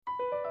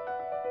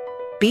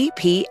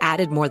BP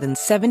added more than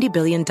 $70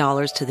 billion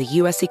to the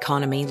U.S.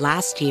 economy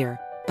last year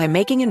by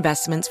making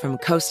investments from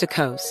coast to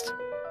coast.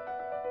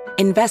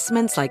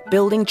 Investments like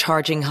building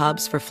charging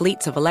hubs for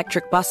fleets of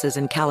electric buses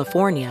in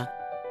California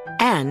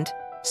and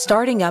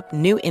starting up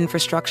new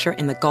infrastructure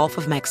in the Gulf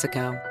of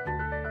Mexico.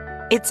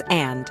 It's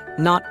and,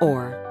 not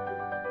or.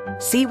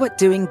 See what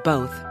doing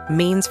both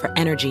means for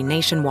energy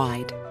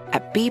nationwide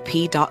at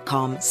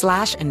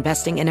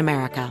bp.com/investing in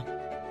America.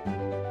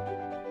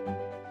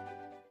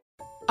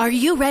 Are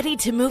you ready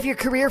to move your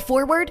career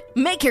forward?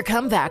 Make your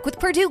comeback with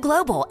Purdue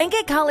Global and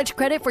get college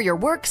credit for your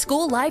work,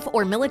 school, life,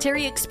 or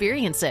military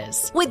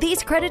experiences. With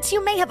these credits,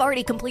 you may have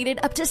already completed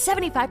up to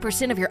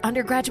 75% of your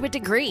undergraduate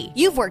degree.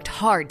 You've worked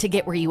hard to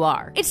get where you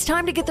are. It's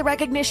time to get the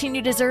recognition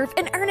you deserve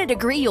and earn a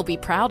degree you'll be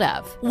proud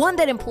of. One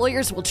that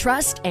employers will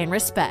trust and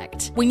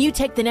respect. When you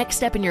take the next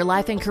step in your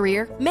life and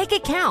career, make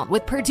it count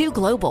with Purdue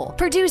Global,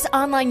 Purdue's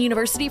online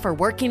university for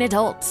working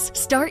adults.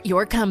 Start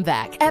your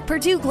comeback at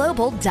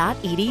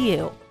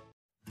purdueglobal.edu.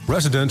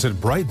 Residents at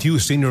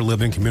Brightview Senior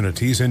Living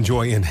Communities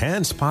enjoy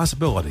enhanced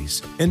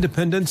possibilities,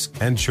 independence,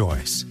 and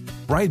choice.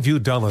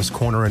 Brightview Dulles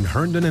Corner in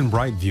Herndon and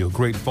Brightview,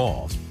 Great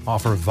Falls,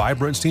 offer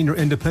vibrant senior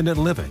independent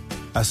living,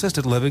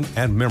 assisted living,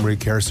 and memory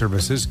care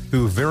services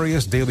through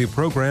various daily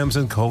programs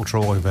and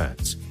cultural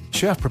events.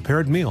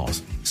 Chef-prepared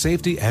meals,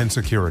 safety and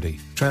security,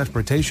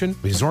 transportation,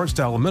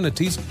 resort-style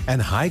amenities, and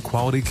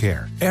high-quality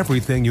care.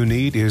 Everything you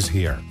need is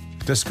here.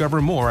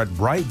 Discover more at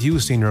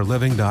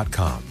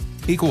brightviewseniorliving.com.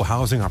 Equal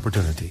housing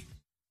opportunity.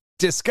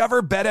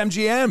 Discover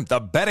BetMGM, the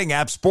betting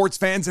app sports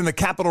fans in the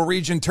capital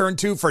region turn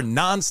to for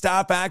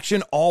nonstop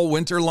action all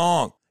winter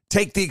long.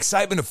 Take the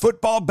excitement of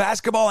football,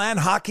 basketball, and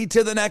hockey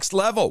to the next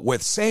level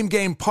with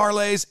same-game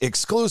parlays,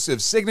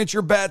 exclusive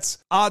signature bets,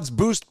 odds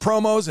boost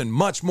promos, and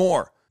much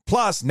more.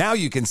 Plus, now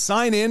you can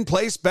sign in,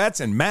 place bets,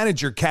 and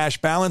manage your cash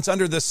balance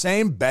under the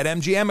same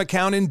BetMGM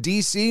account in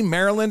D.C.,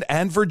 Maryland,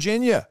 and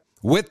Virginia.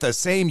 With the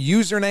same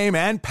username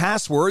and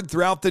password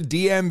throughout the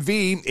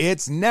DMV,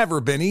 it's never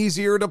been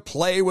easier to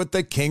play with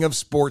the king of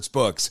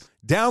sportsbooks.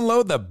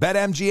 Download the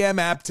BetMGM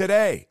app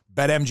today.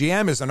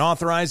 BetMGM is an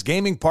authorized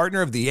gaming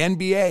partner of the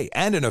NBA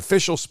and an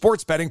official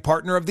sports betting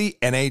partner of the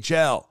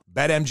NHL.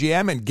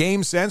 BetMGM and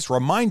GameSense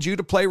remind you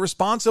to play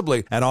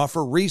responsibly and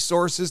offer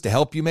resources to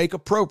help you make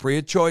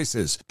appropriate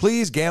choices.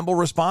 Please gamble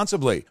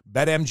responsibly.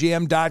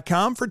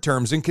 BetMGM.com for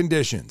terms and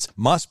conditions.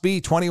 Must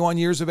be 21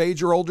 years of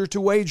age or older to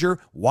wager.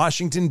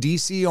 Washington,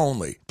 D.C.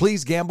 only.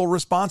 Please gamble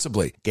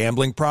responsibly.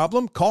 Gambling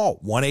problem? Call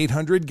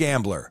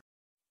 1-800-GAMBLER.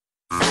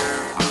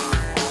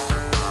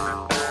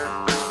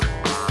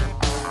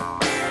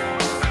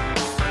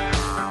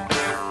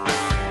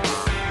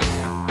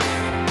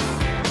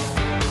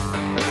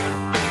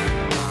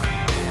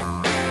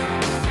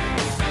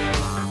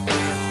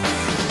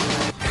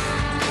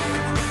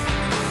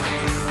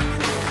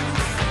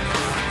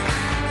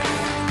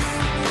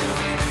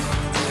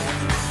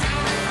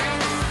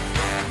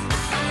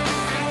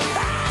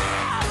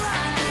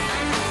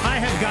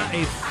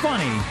 A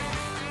funny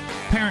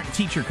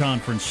parent-teacher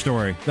conference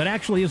story that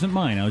actually isn't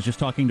mine. I was just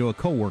talking to a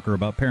coworker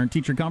about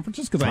parent-teacher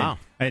conferences because I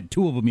had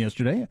two of them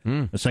yesterday,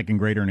 a second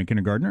grader and a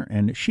kindergartner,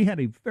 and she had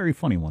a very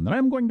funny one that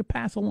I'm going to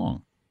pass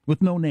along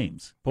with no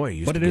names. Boy,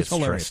 you used to get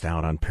stressed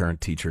out on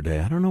Parent-Teacher Day.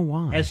 I don't know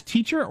why. As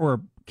teacher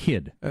or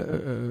kid? As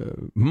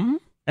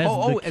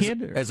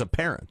a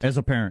parent. As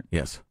a parent.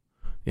 Yes.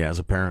 Yeah, as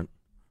a parent.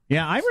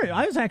 Yeah,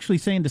 I was actually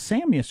saying to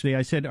Sam yesterday,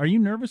 I said, are you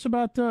nervous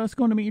about us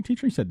going to meet your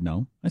teacher? He said,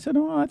 no. I said,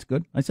 oh, that's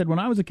good. I said, when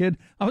I was a kid,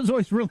 I was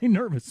always really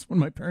nervous when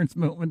my parents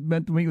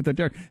meant to meet with their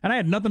teacher, and I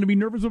had nothing to be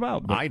nervous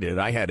about. But. I did.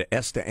 I had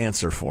S to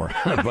answer for.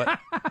 But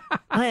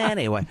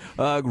anyway,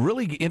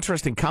 really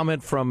interesting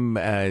comment from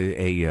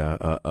a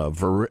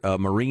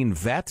Marine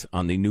vet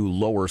on the new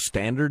lower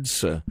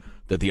standards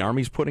that the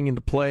Army's putting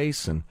into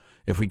place, and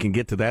if we can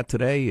get to that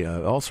today,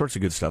 all sorts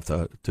of good stuff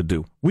to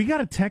do. We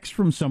got a text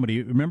from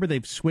somebody. Remember,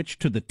 they've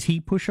switched to the T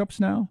push-ups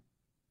now?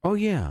 Oh,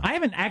 yeah. I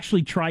haven't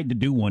actually tried to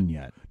do one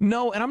yet.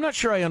 No, and I'm not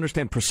sure I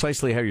understand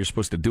precisely how you're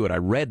supposed to do it. I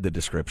read the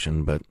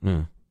description, but...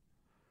 Well,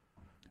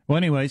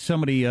 anyway,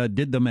 somebody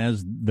did them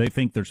as they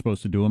think they're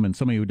supposed to do them, and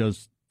somebody who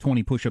does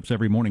 20 push-ups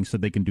every morning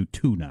said they can do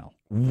 2 now.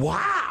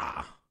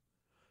 Wow!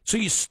 So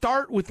you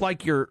start with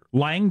like your...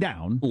 Lying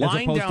down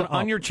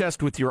on your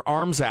chest with your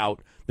arms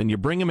out, then you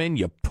bring them in,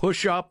 you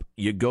push up,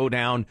 you go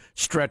down,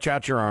 stretch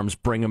out your arms,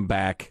 bring them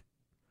back.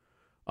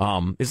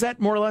 Is that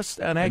more or less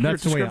an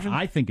accurate description? That's the way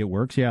I think it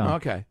works, yeah.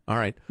 Okay, all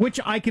right. Which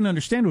I can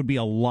understand would be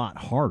a lot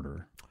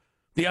harder.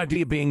 The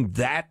idea being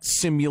that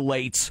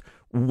simulates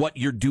what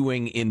you're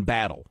doing in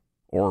battle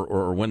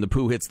or when the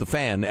poo hits the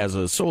fan as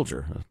a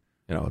soldier,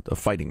 a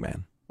fighting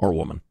man or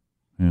woman.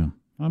 Yeah.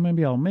 Well,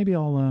 maybe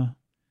I'll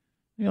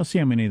see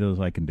how many of those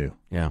I can do.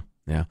 Yeah.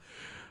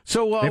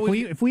 So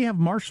if we have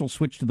Marshall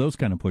switch to those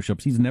kind of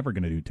push-ups, he's never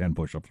going to do 10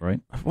 push-ups, right?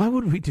 Why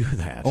would we do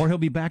that? Or he'll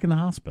be back in the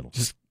hospital.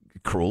 Just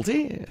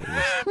cruelty?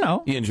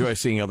 No. You enjoy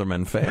seeing other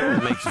men fail?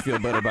 It makes you feel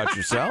better about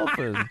yourself?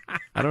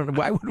 I don't know.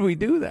 Why would we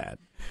do that?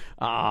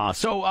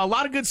 So a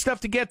lot of good stuff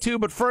to get to,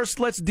 but first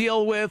let's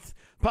deal with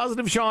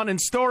Positive Sean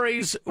and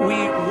stories we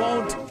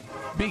won't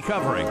be be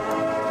covering.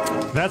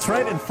 That's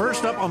right. And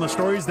first up on the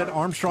stories that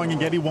Armstrong and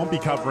Getty won't be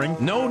covering.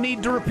 No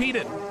need to repeat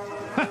it.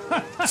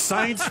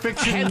 Science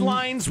fiction.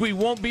 Headlines we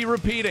won't be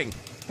repeating.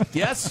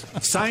 Yes?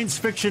 Science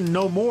fiction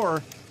no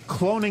more.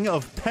 Cloning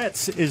of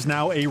pets is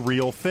now a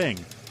real thing.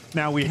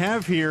 Now we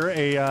have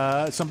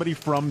here somebody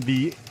from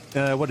the,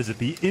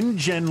 the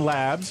InGen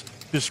Labs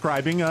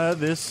describing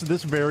this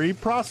very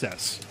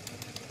process.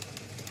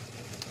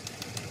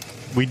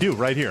 We do,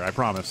 right here, I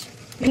promise.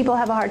 People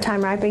have a hard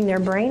time wrapping their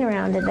brain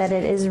around it, that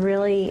it is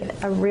really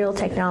a real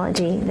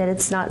technology, that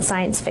it's not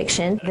science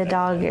fiction. The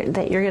dog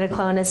that you're going to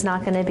clone is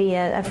not going to be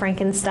a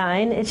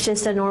Frankenstein. It's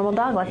just a normal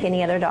dog like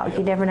any other dog.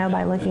 You never know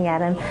by looking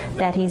at him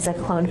that he's a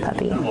cloned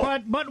puppy.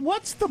 But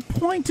what's the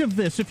point of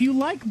this? If you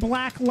like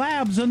black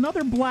labs,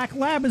 another black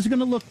lab is going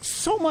to look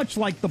so much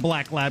like the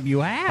black lab you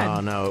had. Oh,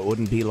 no, it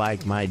wouldn't be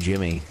like my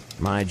Jimmy.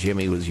 My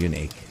Jimmy was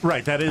unique.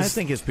 Right, that is... I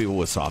think it's people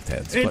with soft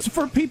heads. It's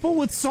for people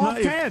with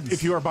soft heads.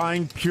 If you are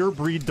buying pure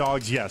breed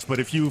dogs, yes. But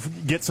if you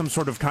get some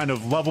sort of kind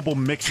of lovable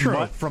mixed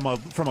mutt from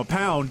a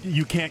pound,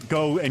 you can't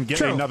go and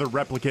get another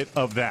replicate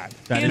of that.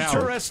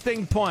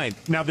 Interesting point.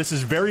 Now, this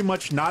is very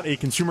much not a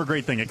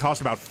consumer-grade thing. It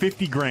costs about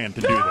 $50,000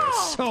 to do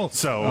this.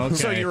 So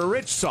you're a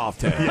rich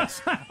soft head.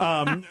 Yes.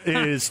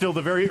 It is still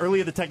the very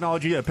early of the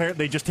technology.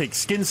 Apparently, they just take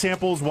skin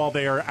samples while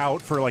they are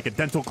out for like a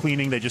dental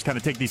cleaning. They just kind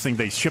of take these things,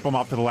 they ship them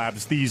off to the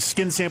labs. These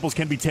skin samples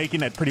can be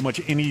taken at pretty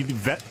much any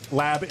vet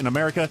lab in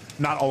America.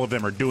 Not all of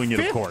them are doing it,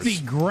 of course.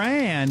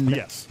 $50,000?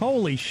 Yes.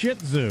 Holy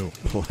shit zoo.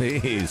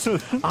 Please.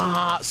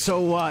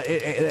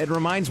 It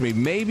reminds me,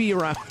 maybe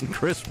around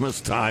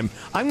Christmas time,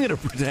 I'm going to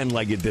pretend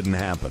like it didn't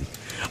happen.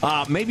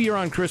 Maybe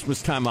around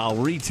Christmas time, I'll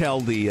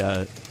retell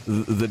the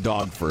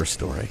dog first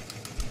story.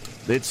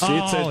 It's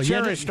a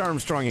cherished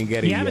Armstrong and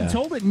Getty. You haven't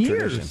told it in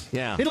years. Tradition.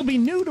 Yeah. It'll be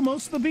new to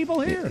most of the people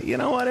here. You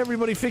know what?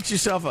 Everybody fix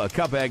yourself a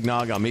cup of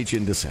eggnog. I'll meet you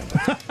in December.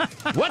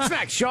 What's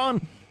next,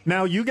 Sean?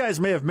 Now, you guys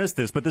may have missed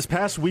this, but this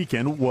past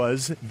weekend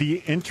was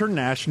the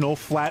International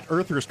Flat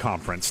Earthers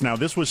Conference. Now,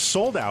 this was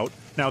sold out.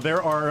 Now,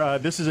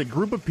 this is a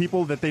group of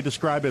people that they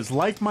describe as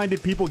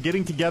like-minded people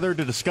getting together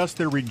to discuss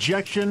their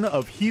rejection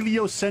of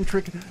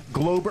heliocentric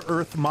globe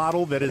Earth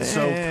model that is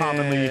so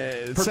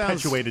commonly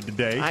perpetuated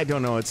today. I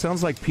don't know. It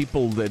sounds like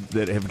people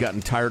that have gotten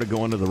tired of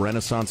going to the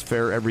Renaissance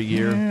Fair every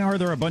year. Are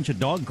there a bunch of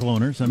dog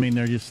cloners? I mean,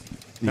 they're just...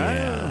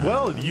 Yeah.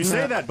 Well, you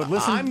say that, but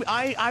listen.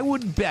 I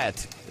would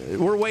bet,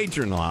 we're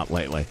wagering a lot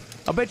lately,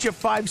 I'll bet you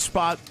 5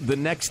 spot the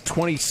next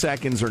 20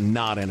 seconds are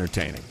not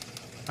entertaining.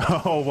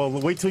 Oh, well,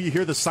 wait till you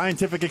hear the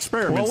scientific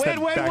experiments wait,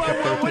 theories.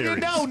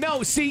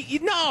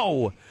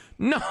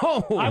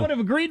 No. I would have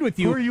agreed with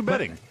you. Who are you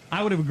betting?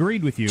 I would have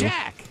agreed with you.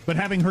 Jack. But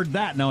having heard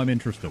that, now I'm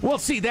interested. Well,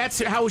 see,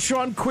 that's how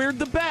Sean queered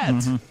the bet.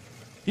 Mm-hmm.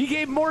 He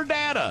gave more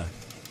data.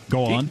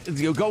 Go on.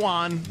 Go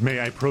on.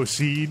 May I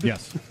proceed?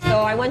 Yes. So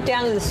I went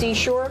down to the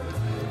seashore,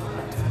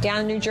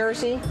 down in New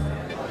Jersey,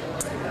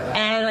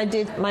 and I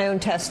did my own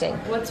testing.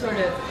 What sort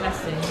of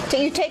testing? So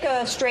you take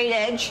a straight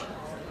edge,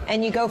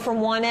 and you go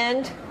from one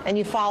end, and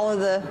you follow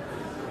the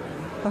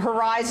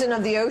horizon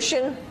of the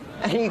ocean,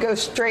 and you go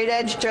straight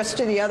edge just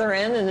to the other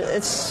end, and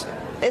it's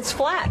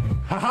flat.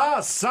 Ha-ha,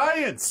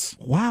 science!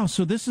 Wow,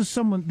 so these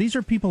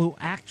are people who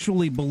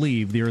actually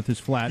believe the Earth is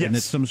flat and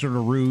it's some sort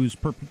of ruse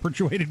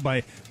perpetuated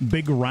by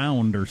Big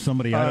Round or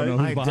somebody. I don't know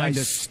who's behind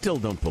it. I still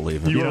don't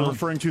believe it. You are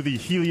referring to the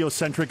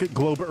heliocentric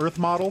globe Earth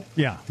model?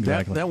 Yeah,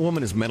 exactly. That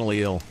woman is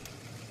mentally ill.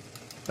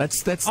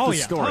 That's the story.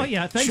 Oh,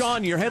 yeah. Thanks.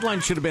 Sean, your headline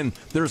should have been,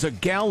 there's a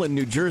gal in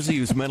New Jersey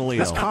who's mentally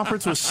ill. This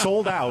conference was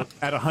sold out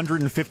at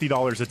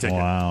 $150 a ticket.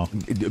 Wow.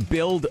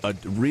 Build a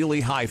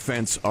really high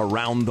fence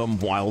around them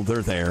while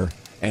they're there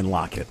and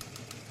lock it.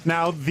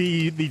 Now,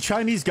 the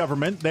Chinese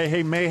government,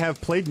 they may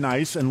have played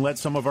nice and let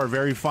some of our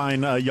very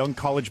fine young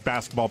college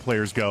basketball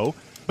players go,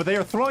 but they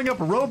are throwing up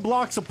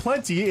roadblocks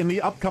aplenty in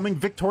the upcoming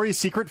Victoria's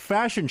Secret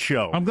fashion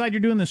show. I'm glad you're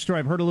doing this story.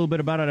 I've heard a little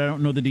bit about it. I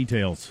don't know the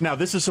details. Now,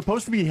 this is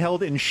supposed to be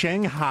held in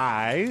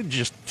Shanghai,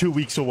 just 2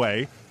 weeks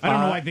away. I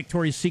don't know why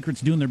Victoria's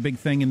Secret's doing their big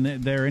thing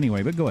in there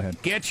anyway, but go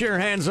ahead. Get your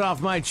hands off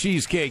my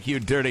cheesecake, you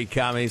dirty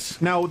commies.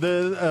 Now,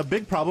 the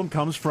big problem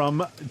comes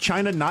from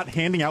China not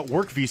handing out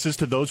work visas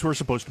to those who are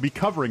supposed to be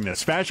covering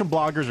this. Fashion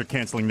bloggers are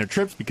canceling their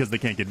trips because they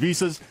can't get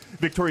visas.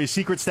 Victoria's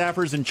Secret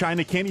staffers in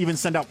China can't even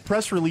send out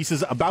press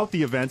releases about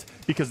the event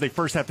because they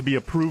first have to be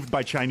approved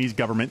by Chinese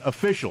government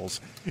officials.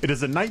 It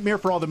is a nightmare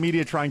for all the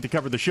media trying to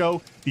cover the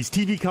show. These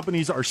TV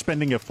companies are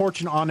spending a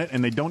fortune on it,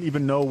 and they don't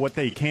even know what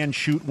they can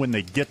shoot when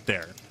they get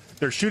there.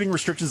 There's shooting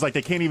restrictions, like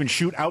they can't even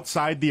shoot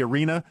outside the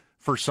arena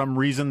for some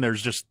reason.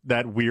 There's just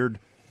that weird,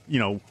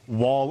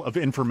 wall of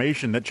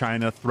information that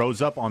China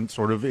throws up on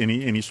sort of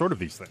any sort of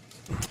these things.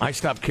 I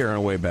stopped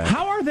caring way back.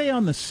 How are they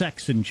on the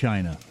sex in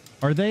China?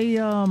 Are they?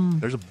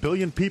 There's 1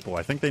 billion people.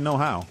 I think they know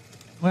how.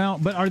 Well,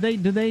 but are they?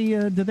 Do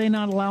they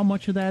not allow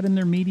much of that in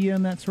their media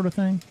and that sort of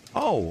thing?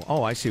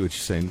 Oh, I see what you're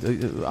saying.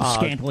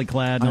 Scantily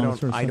clad. And all that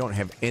sort of I stuff. don't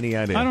have any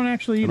idea. I don't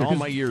actually either. In all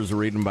my years of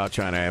reading about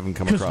China, I haven't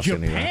come across any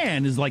of that.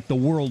 Japan is like the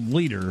world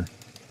leader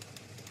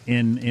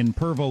in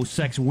pervo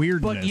sex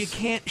weirdness. But you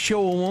can't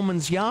show a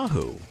woman's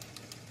Yahoo.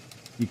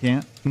 You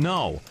can't?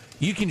 No.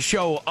 You can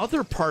show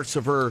other parts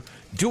of her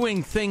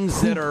doing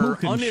things that are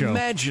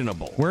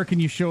unimaginable. Show? Where can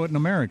you show it in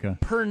America?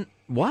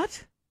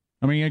 What?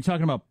 I mean, you're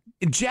talking about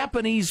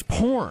Japanese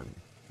porn.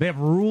 They have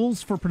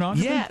rules for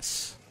pornography?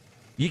 Yes.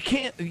 You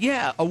can't,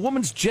 a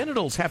woman's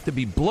genitals have to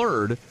be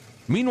blurred.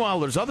 Meanwhile,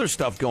 there's other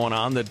stuff going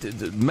on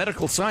that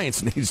medical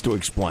science needs to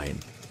explain.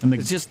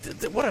 It's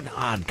just, what an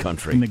odd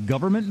country. And the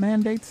government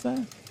mandates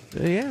that?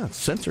 Yeah,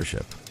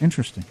 censorship.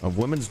 Interesting. Of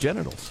women's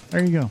genitals.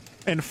 There you go.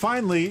 And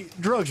finally,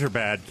 drugs are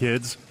bad,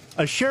 kids.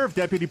 A sheriff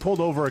deputy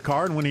pulled over a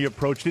car, and when he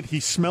approached it, he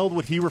smelled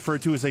what he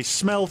referred to as a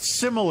smell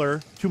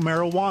similar to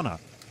marijuana.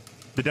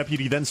 The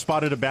deputy then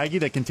spotted a baggie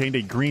that contained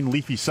a green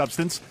leafy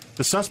substance.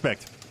 The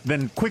suspect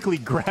then quickly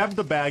grabbed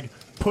the bag,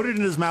 put it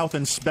in his mouth,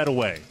 and sped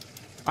away.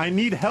 "I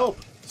need help,"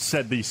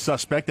 said the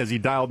suspect as he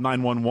dialed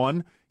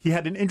 911. He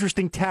had an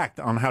interesting tact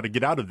on how to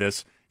get out of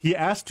this. He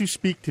asked to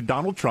speak to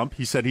Donald Trump.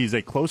 He said he's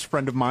a close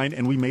friend of mine,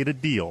 and we made a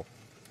deal.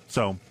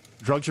 So,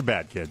 drugs are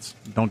bad, kids.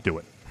 Don't do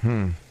it.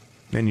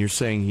 And you're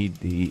saying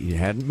he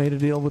hadn't made a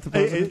deal with the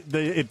president?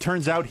 It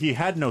turns out he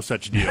had no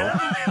such deal.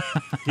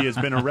 He has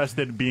been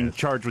arrested, being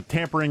charged with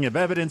tampering of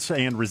evidence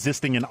and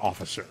resisting an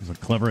officer. It was a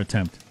clever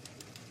attempt.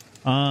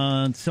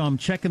 So I'm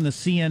checking the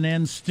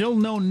CNN. Still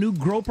no new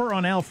groper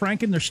on Al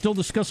Franken. They're still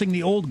discussing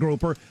the old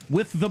groper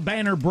with the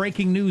banner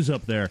breaking news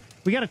up there.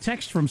 We got a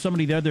text from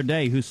somebody the other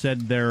day who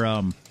said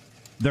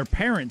their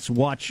parents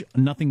watch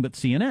nothing but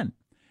CNN.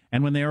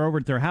 And when they are over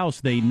at their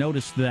house, they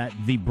noticed that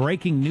the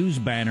breaking news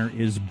banner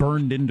is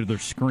burned into their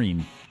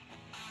screen.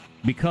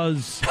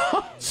 Because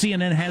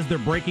CNN has their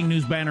breaking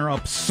news banner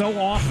up so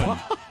often,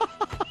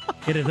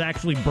 it is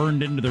actually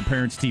burned into their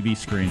parents' TV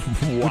screen.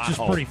 Wow. Which is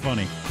pretty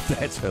funny.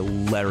 That's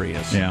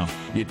hilarious. Yeah.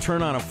 You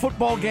turn on a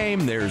football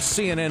game, there's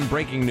CNN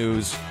breaking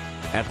news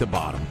at the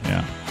bottom.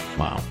 Yeah.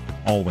 Wow.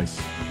 Always.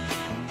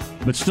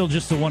 But still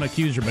just the one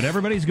accuser. But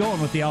everybody's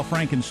going with the Al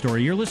Franken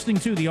story. You're listening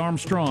to the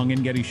Armstrong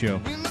and Getty Show.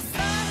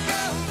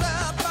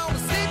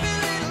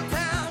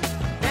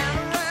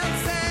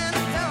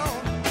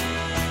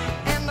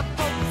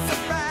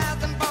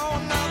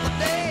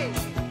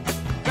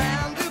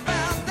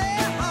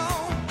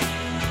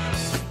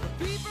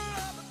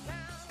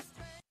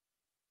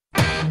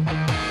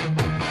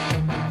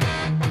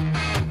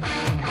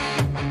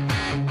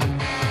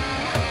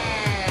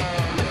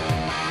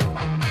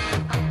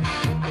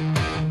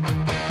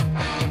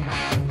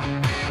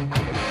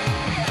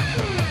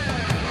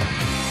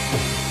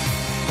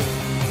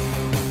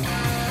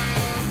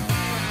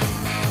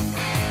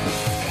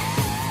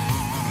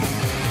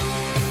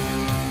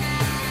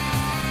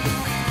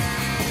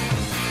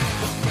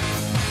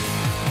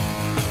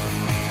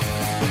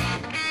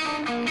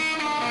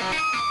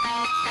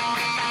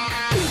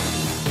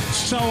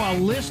 So a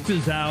list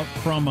is out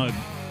from a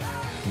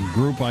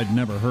group I'd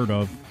never heard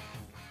of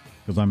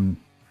because I'm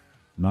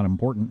not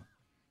important.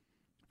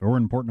 If I were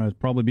important, I'd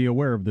probably be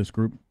aware of this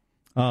group.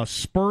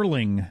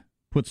 Sperling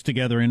puts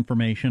together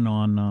information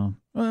on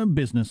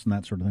business and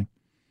that sort of thing.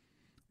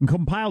 And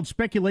compiled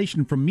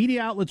speculation from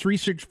media outlets,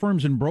 research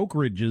firms, and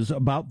brokerages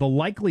about the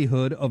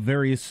likelihood of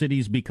various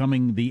cities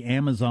becoming the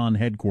Amazon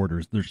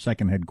headquarters, their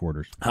second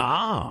headquarters.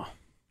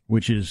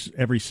 Which is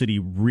every city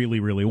really,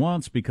 really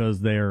wants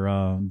because they're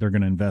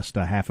going to invest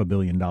 $500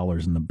 million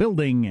in the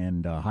building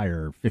and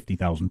hire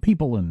 50,000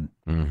 people, and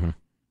you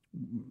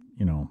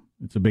know,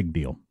 it's a big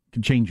deal. It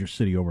can change your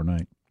city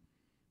overnight.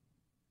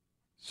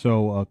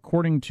 So,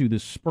 according to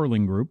this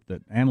Sperling group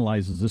that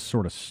analyzes this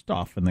sort of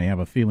stuff, and they have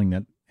a feeling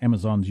that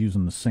Amazon's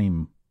using the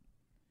same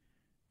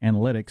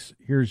analytics.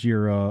 Here's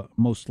your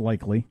most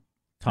likely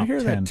top 10. I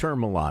hear that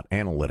term a lot.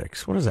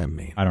 Analytics. What does that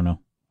mean? I don't know.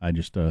 I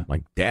just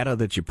like data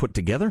that you put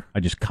together.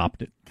 I just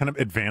copped it. Kind of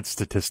advanced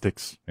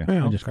statistics.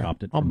 Yeah, I just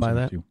copped it. I'll buy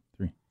that. 2,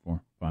 3,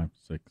 4, 5,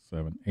 6,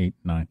 7, 8,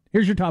 9.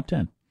 Here's your top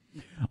 10.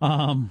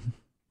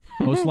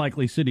 Most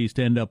likely cities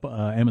to end up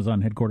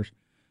Amazon headquarters.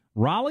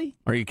 Raleigh.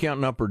 Are you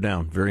counting up or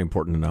down? Very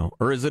important to know.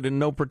 Or is it in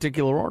no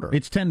particular order?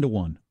 It's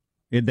 10-1.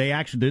 They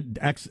actually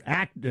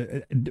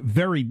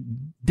very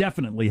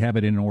definitely have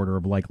it in order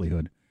of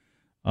likelihood.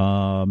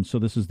 So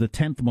this is the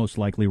 10th most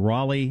likely.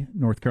 Raleigh,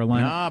 North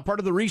Carolina. Part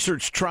of the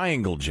research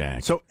triangle,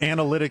 Jack. So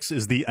analytics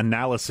is the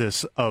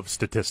analysis of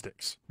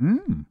statistics.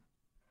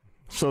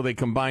 So they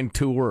combine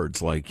two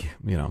words like,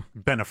 you know.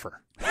 Benefer.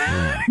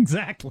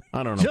 Exactly.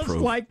 I don't Just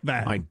approve. like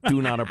that. I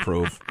do not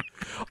approve.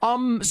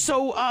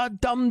 So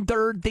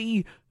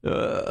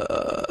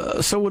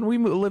when we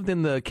lived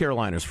in the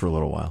Carolinas for a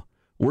little while,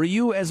 were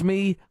you, as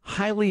me,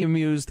 highly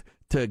amused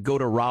to go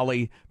to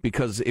Raleigh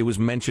because it was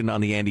mentioned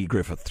on the Andy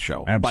Griffith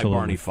Show by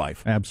Barney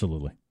Fife?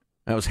 Absolutely.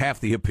 That was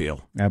half the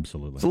appeal.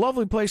 Absolutely. It's a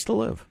lovely place to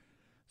live.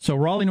 So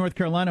Raleigh, North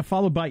Carolina,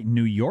 followed by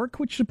New York,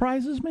 which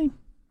surprises me.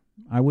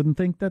 I wouldn't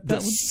think that the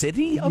would...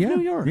 city of New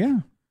York? Yeah.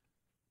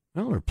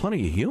 Well, there are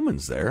plenty of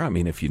humans there. I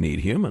mean, if you need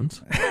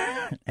humans.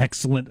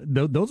 Excellent.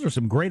 Those are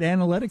some great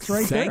analytics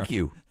right there. Thank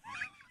you.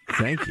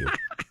 Thank you.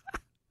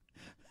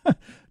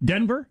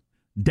 Denver,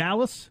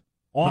 Dallas,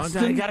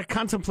 Austin. You got to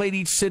contemplate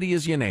each city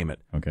as you name it.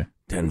 Okay.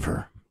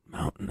 Denver,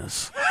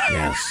 mountainous.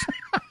 Yes.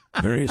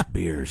 Various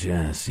beers.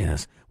 Yes,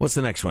 yes. What's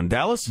the next one?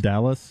 Dallas?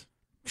 Dallas.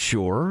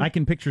 Sure. I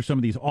can picture some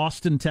of these.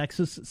 Austin,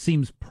 Texas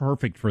seems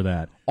perfect for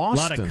that.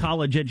 Austin. A lot of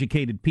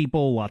college-educated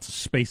people, lots of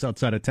space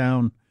outside of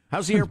town.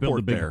 How's the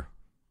airport there?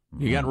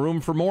 You got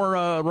room for more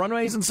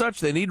runways and such?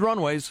 They need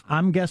runways.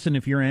 I'm guessing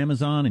if you're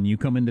Amazon and you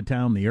come into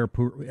town, the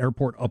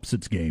airport ups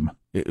its game.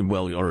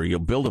 Or you'll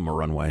build them a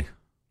runway.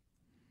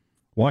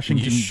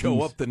 Washington, you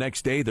show up the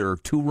next day, there are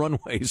 2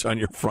 runways on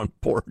your front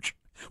porch.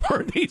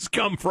 Where'd these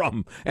come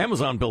from?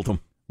 Amazon built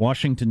them.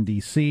 Washington,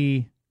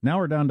 D.C. Now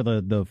we're down to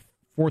the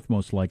 4th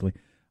most likely.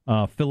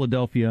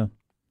 Philadelphia,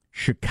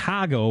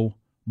 Chicago,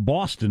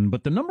 Boston.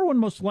 But the number 1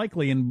 most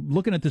likely, and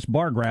looking at this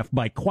bar graph,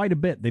 by quite a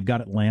bit, they've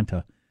got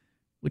Atlanta,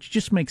 which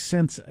just makes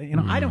sense.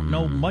 I don't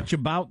know much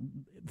about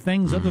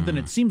things other than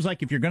it seems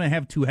like if you're going to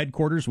have 2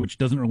 headquarters, which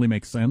doesn't really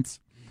make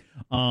sense.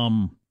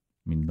 The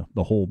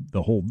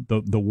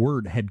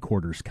word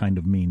headquarters kind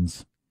of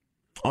means.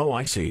 Oh,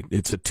 I see.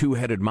 It's a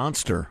 2-headed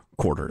monster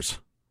quarters.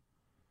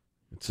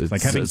 It's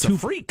like having a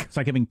freak. It's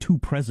like having 2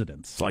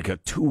 presidents. It's like a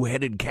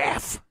 2-headed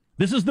calf.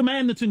 This is the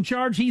man that's in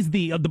charge. He's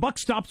the buck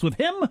stops with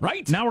him.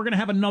 Right. Now we're going to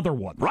have another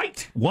one.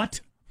 Right.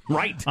 What?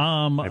 Right.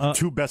 I have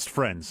 2 best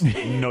friends.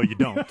 No, you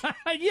don't.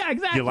 Yeah,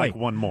 exactly. You like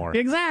one more.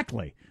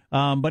 Exactly.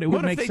 But it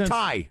would make sense. What if they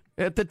tie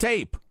at the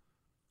tape?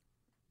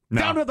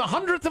 No. Down to the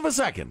 100th of a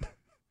second.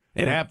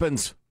 It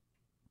happens.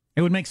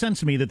 It would make sense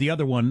to me that the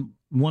other one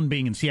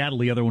being in Seattle,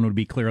 the other one would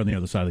be clear on the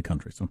other side of the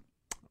country. So,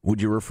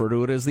 would you refer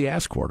to it as the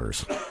ass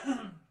quarters?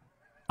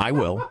 I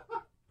will.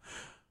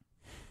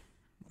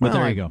 But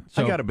there you go.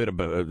 So, I got a bit of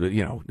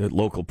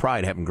local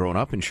pride having grown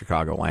up in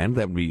Chicagoland.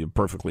 That would be a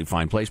perfectly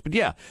fine place. But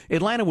yeah,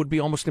 Atlanta would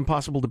be almost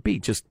impossible to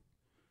beat. Just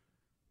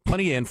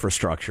plenty of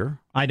infrastructure.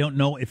 I don't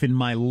know if in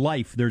my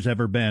life there's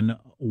ever been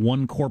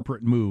one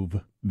corporate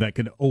move that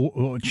could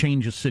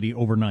change a city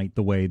overnight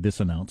the way this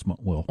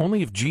announcement will.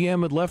 Only if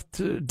GM had left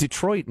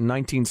Detroit in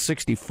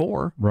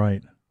 1964.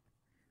 Right.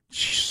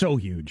 So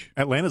huge.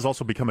 Atlanta's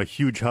also become a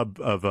huge hub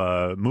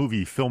of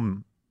movie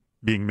film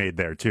being made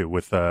there, too.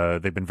 With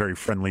they've been very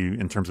friendly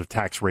in terms of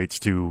tax rates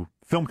to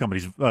film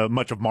companies.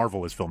 Much of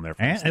Marvel is filmed there,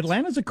 for instance.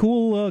 Atlanta's a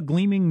cool,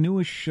 gleaming,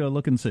 newish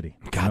looking city.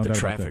 God, the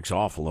traffic's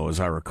awful, though, as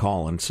I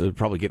recall, and it's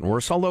probably getting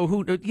worse.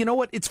 Although, you know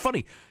what? It's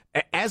funny.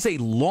 As a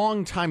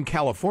longtime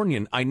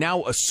Californian, I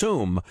now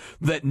assume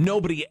that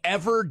nobody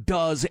ever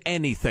does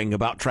anything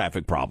about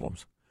traffic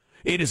problems.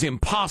 It is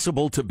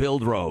impossible to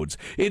build roads.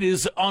 It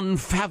is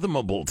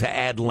unfathomable to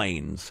add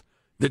lanes.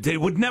 That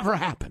it would never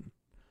happen.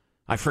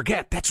 I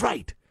forget. That's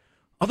right.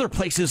 Other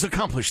places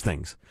accomplish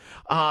things.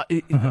 I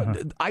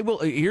will.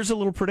 Here's a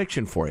little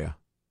prediction for you.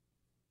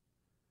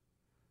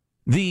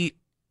 The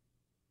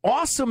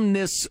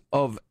awesomeness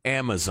of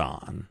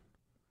Amazon,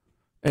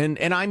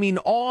 and I mean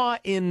awe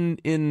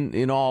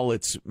in all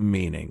its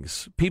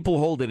meanings. People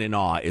hold it in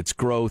awe. Its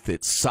growth,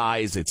 its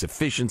size, its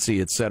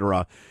efficiency,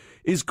 etc.,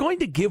 is going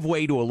to give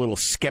way to a little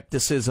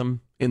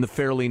skepticism in the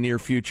fairly near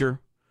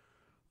future.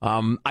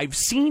 I've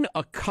seen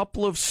a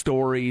couple of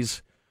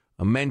stories,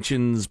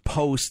 mentions,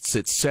 posts,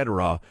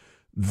 etc.,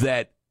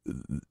 that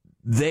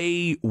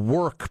they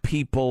work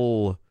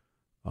people.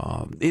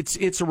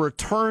 It's a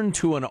return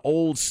to an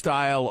old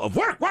style of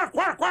work,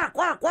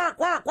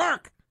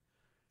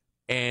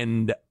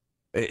 and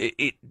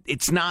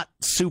it's not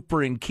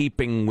super in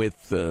keeping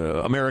with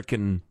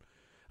American.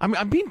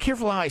 I'm being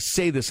careful how I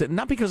say this,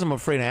 not because I'm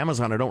afraid of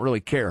Amazon. I don't really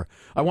care.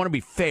 I want to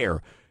be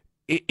fair.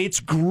 It's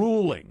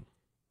grueling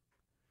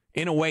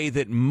in a way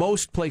that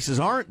most places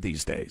aren't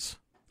these days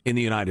in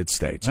the United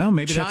States. Well,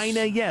 maybe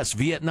China, yes.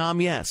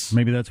 Vietnam, yes.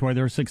 Maybe that's why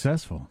they're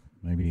successful.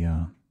 Maybe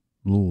a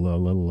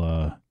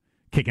little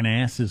kicking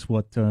ass is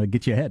what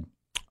gets you ahead.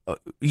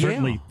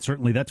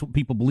 Certainly, that's what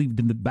people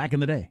believed back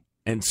in the day.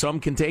 And some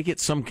can take it,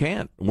 some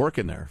can't. Work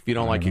in there. If you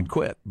don't like it,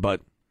 quit.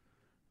 But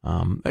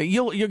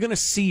you're going to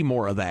see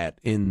more of that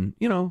in,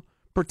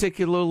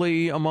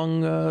 particularly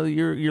among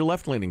your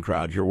left-leaning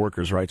crowd, your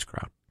workers' rights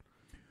crowd.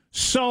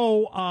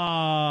 So,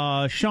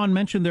 Sean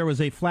mentioned there was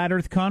a Flat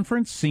Earth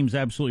conference. Seems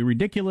absolutely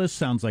ridiculous.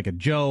 Sounds like a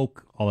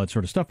joke. All that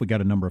sort of stuff. We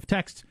got a number of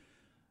texts.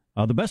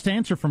 The best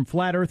answer from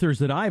flat earthers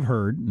that I've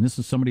heard, and this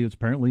is somebody that's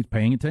apparently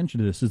paying attention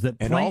to this, is that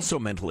also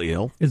mentally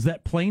ill, is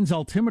that planes'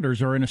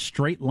 altimeters are in a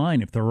straight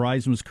line. If the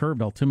horizon was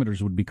curved,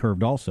 altimeters would be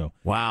curved also.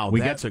 Wow,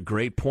 that's a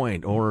great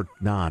point, or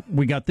not.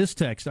 We got this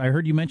text. I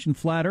heard you mention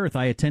flat Earth.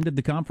 I attended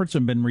the conference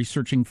and been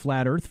researching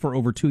flat Earth for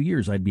over 2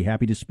 years. I'd be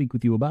happy to speak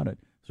with you about it.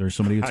 Is there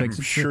somebody who takes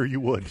I'm sure you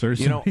would.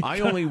 I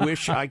only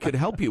wish I could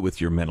help you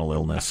with your mental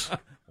illness.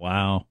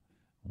 Wow.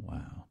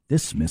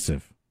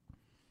 Dismissive.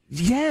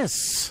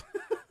 Yes.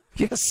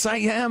 Yes, I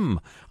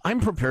am. I'm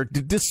prepared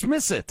to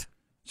dismiss it.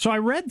 So I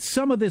read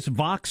some of this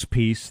Vox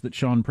piece that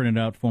Sean printed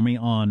out for me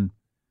on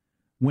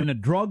when a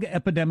drug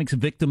epidemic's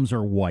victims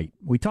are white.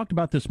 We talked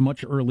about this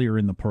much earlier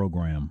in the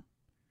program.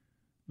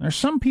 There's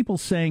some people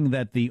saying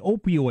that the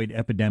opioid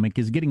epidemic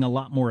is getting a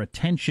lot more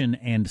attention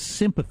and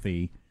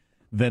sympathy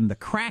than the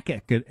crack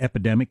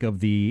epidemic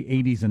of the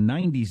 80s and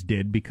 90s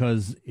did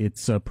because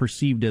it's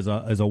perceived as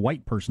a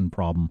white person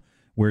problem,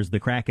 whereas the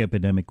crack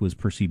epidemic was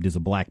perceived as a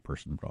black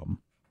person problem.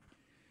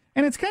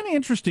 And it's kind of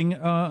interesting,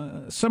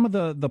 some of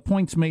the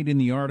points made in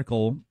the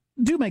article,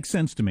 do make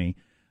sense to me.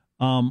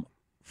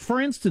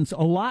 For instance,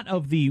 a lot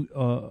of the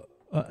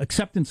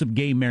acceptance of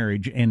gay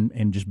marriage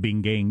and just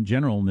being gay in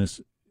general in this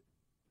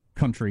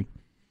country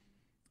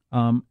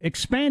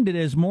expanded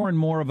as more and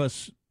more of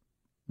us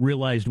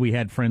realized we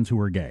had friends who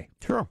were gay.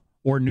 Sure.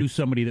 Or knew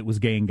somebody that was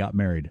gay and got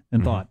married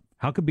and thought,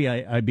 how could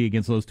I be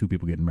against those two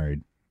people getting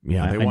married?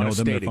 Yeah, they want to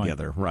stay together.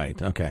 together.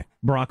 Right, okay.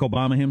 Barack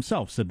Obama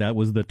himself said that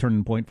was the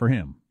turning point for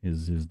him.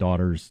 His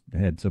daughters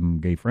had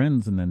some gay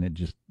friends, and then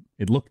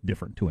it looked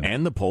different to him.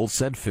 And the polls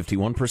said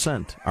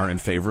 51% are in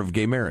favor of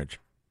gay marriage.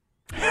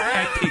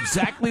 At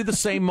exactly the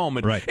same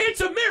moment. Right.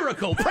 It's a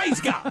miracle! Praise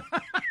God!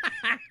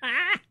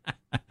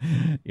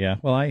 Yeah,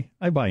 well,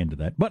 I buy into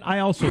that. But I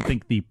also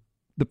think the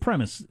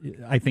premise,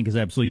 I think, is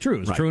absolutely true.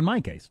 It's true in my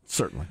case.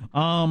 Certainly.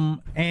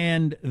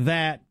 And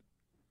that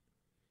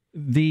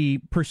the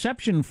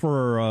perception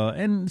for,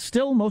 and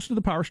still most of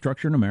the power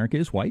structure in America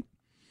is white.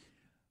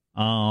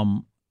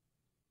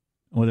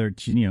 Whether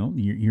it's,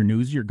 your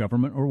news, your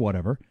government, or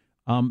whatever.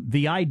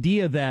 The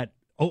idea that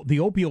the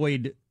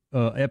opioid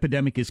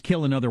epidemic is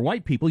killing other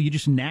white people, you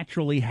just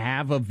naturally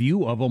have a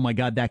view of, oh my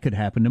God, that could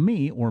happen to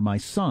me or my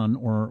son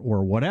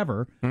or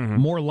whatever,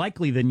 more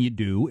likely than you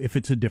do if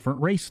it's a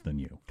different race than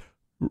you.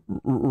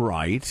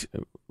 Right.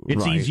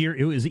 It's easier.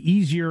 It was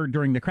easier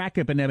during the crack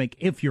epidemic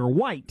if you're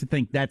white to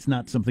think that's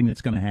not something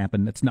that's going to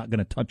happen. That's not going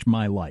to touch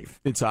my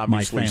life. It's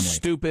obviously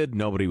stupid.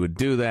 Nobody would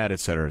do that, et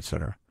cetera, et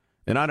cetera.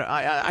 And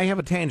I have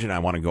a tangent I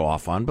want to go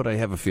off on, but I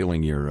have a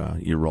feeling you're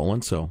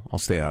rolling, so I'll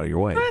stay out of your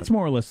way. That's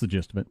more or less the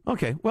gist of it.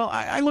 Okay. Well,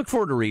 I look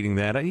forward to reading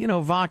that.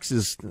 Vox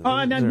is...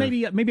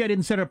 maybe I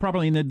didn't set it up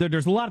properly.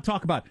 There's a lot of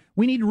talk about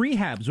we need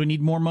rehabs. We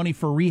need more money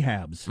for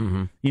rehabs.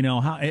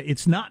 How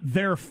it's not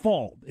their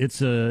fault.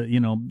 It's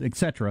et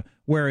cetera.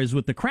 Whereas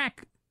with the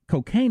crack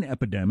cocaine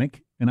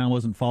epidemic, and I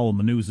wasn't following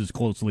the news as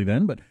closely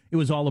then, but it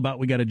was all about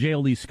we got to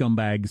jail these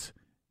scumbags,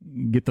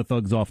 get the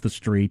thugs off the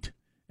street,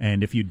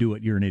 and if you do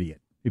it, you're an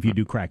idiot. If you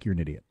do crack, you're an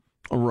idiot.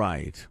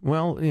 Right.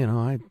 Well,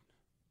 And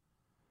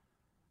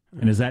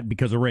is that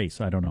because of race?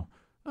 I don't know.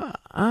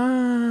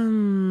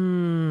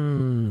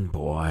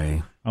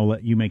 Boy. I'll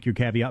let you make your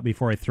caveat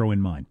before I throw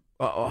in mine.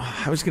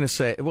 I was going to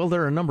say, well,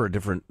 there are a number of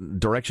different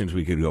directions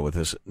we could go with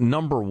this.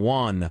 Number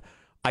one,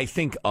 I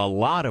think a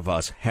lot of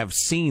us have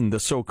seen the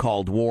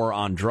so-called war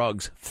on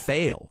drugs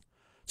fail.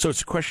 So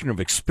it's a question of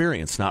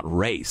experience, not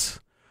race.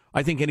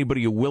 I think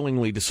anybody who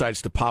willingly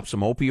decides to pop some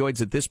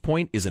opioids at this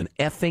point is an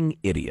effing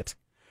idiot.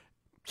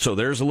 So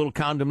there's a little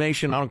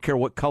condemnation. I don't care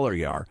what color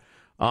you are.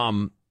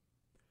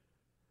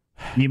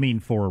 You mean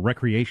for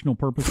recreational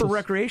purposes? For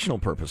recreational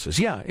purposes,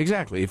 yeah,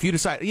 exactly. If you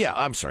decide,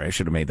 I'm sorry, I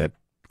should have made that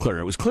clear.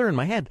 It was clear in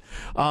my head.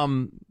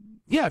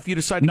 If you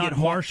decide to not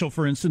Marshall,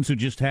 for instance, who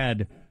just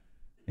had,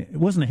 it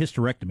wasn't a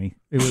hysterectomy.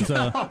 It was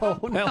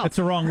that's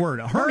the wrong word.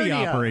 A hernia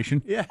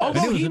operation. Yeah.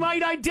 Although he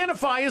might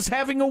identify as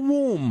having a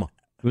womb.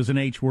 It was an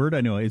H word.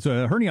 I know. It's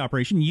a hernia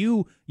operation.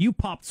 You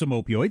popped some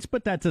opioids,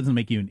 but that doesn't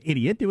make you an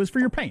idiot. It was for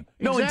your pain.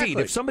 No, Indeed.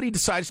 If somebody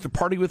decides to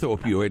party with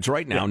opioids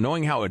right now,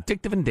 knowing how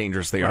addictive and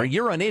dangerous they are,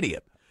 you're an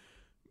idiot.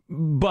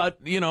 But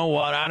you know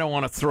what? I don't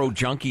want to throw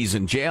junkies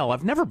in jail.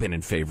 I've never been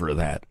in favor of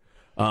that.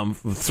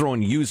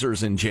 Throwing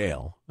users in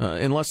jail.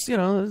 Unless,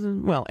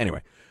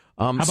 anyway.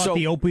 How about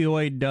the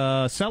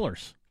opioid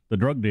sellers, the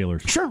drug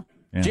dealers? Sure.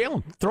 Yeah. Jail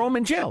them. Throw them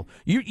in jail.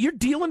 You're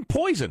dealing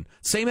poison.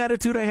 Same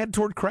attitude I had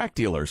toward crack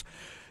dealers.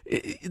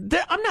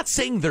 I'm not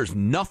saying there's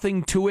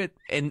nothing to it,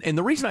 and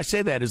the reason I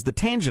say that is the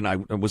tangent I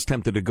was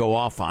tempted to go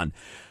off on.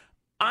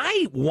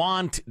 I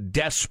want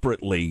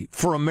desperately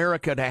for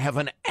America to have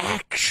an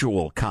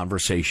actual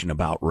conversation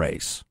about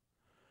race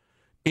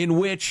in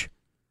which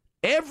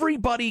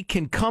everybody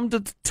can come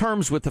to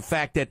terms with the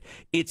fact that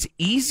it's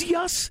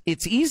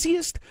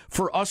easiest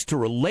for us to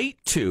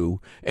relate to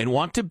and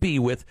want to be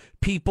with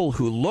people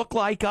who look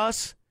like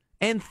us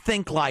and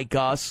think like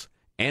us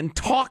and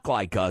talk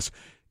like us,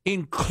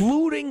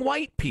 including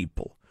white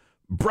people,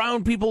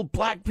 brown people,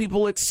 black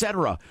people,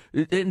 etc.,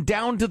 and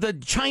down to the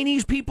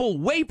Chinese people.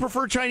 Way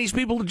prefer Chinese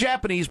people to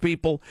Japanese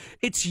people.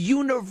 It's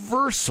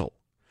universal.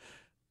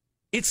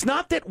 It's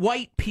not that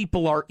white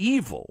people are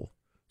evil.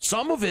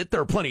 Some of it,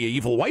 there are plenty of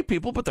evil white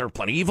people, but there are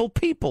plenty of evil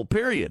people,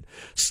 period.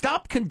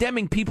 Stop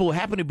condemning people who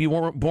happen to be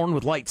born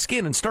with light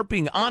skin and start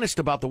being honest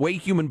about the way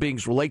human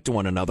beings relate to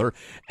one another,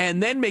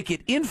 and then make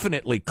it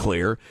infinitely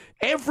clear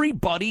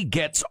everybody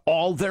gets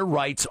all their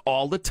rights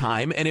all the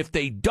time, and if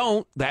they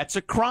don't, that's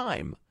a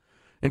crime.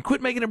 And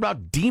quit making it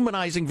about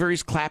demonizing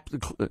various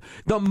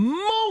The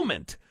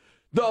moment,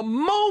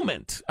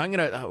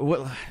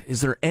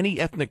 is there any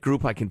ethnic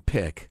group I can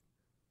pick?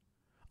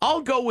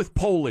 I'll go with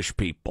Polish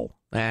people.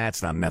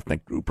 That's not an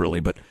ethnic group,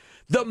 really, but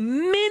the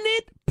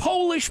minute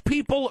Polish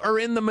people are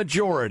in the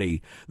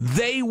majority,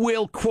 they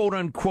will, quote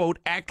unquote,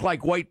 act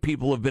like white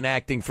people have been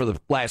acting for the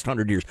last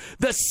 100 years.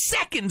 The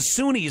second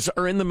Sunnis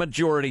are in the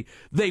majority,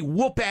 they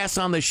whoop ass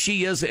on the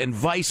Shias and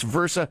vice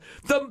versa.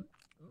 The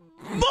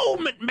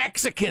moment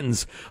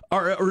Mexicans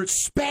or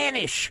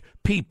Spanish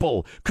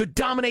people could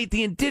dominate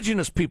the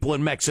indigenous people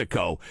in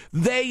Mexico.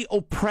 They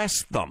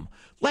oppressed them.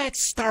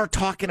 Let's start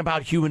talking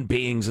about human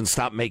beings and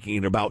stop making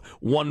it about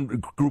one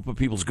group of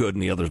people's good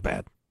and the other's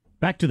bad.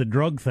 Back to the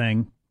drug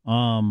thing.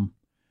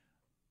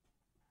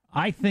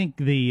 I think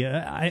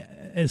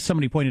as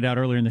somebody pointed out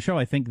earlier in the show,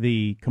 I think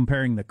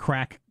comparing the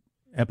crack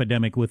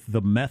epidemic with the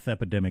meth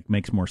epidemic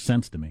makes more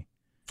sense to me.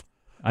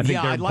 I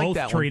think they're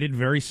both treated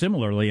very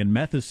similarly, and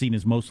meth is seen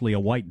as mostly a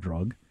white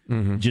drug.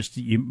 Mm-hmm. Just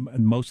you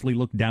mostly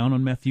look down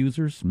on meth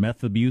users,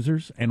 meth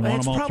abusers, and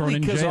want them all thrown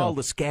in jail. It's probably because all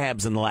the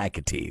scabs and lack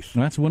of teeth.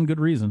 Well, that's one good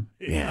reason.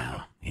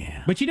 Yeah.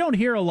 But you don't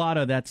hear a lot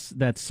of that's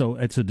so.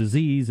 It's a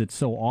disease. It's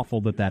so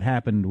awful that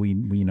happened. We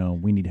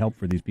need help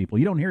for these people.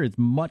 You don't hear as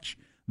much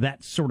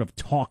that sort of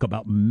talk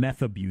about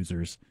meth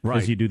abusers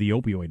as you do the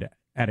opioid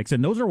addicts.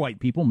 And those are white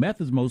people. Meth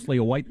is mostly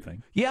a white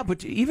thing. Yeah,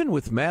 but even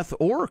with meth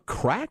or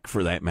crack,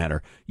 for that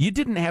matter, you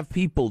didn't have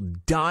people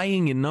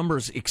dying in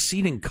numbers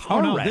exceeding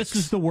car wrecks. This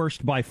is the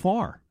worst by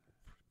far.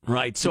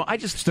 Right. So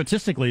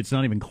statistically, it's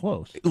not even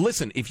close.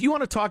 Listen, if you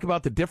want to talk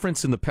about the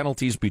difference in the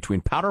penalties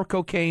between powder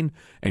cocaine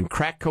and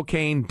crack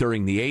cocaine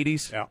during the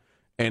 80s,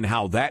 and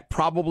how that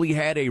probably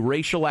had a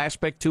racial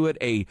aspect to it,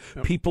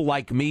 people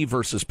like me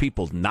versus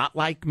people not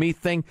like me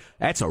thing,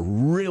 that's a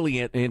really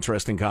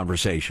interesting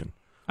conversation.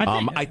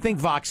 I think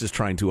Vox is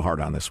trying too hard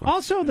on this one.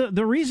 Also,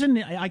 the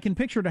reason I can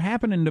picture it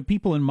happening to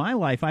people in my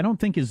life, I don't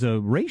think is a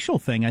racial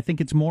thing. I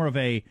think it's more of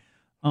a,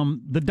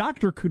 the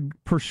doctor could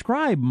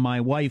prescribe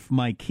my wife,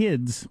 my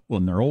kids,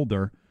 when they're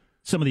older,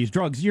 some of these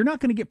drugs. You're not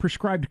going to get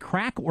prescribed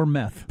crack or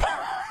meth.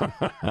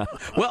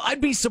 Well,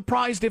 I'd be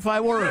surprised if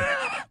I were.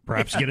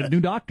 Perhaps get a new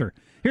doctor.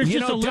 Here's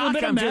just a little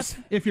bit of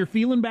meth. If you're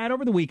feeling bad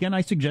over the weekend, I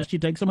suggest you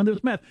take some of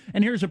this meth.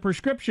 And here's a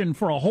prescription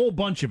for a whole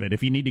bunch of it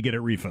if you need to get it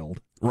refilled.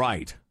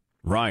 Right.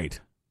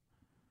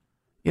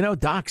 You know,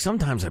 Doc,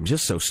 sometimes I'm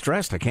just so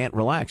stressed I can't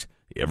relax.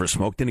 You ever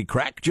smoked any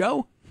crack,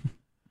 Joe?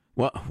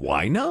 Well,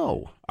 why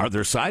no? Are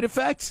there side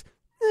effects?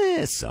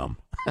 Some.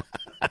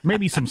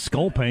 Maybe some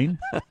skull pain.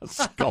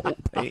 Skull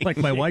pain. Like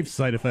my wife's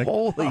side effect.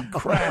 Holy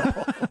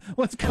crap.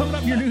 What's coming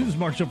up in your news,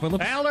 Marshall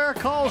Phillips? Well, there are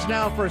calls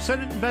now for a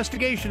Senate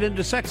investigation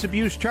into sex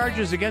abuse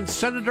charges against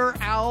Senator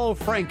Al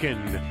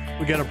Franken.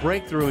 We got a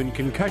breakthrough in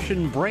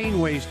concussion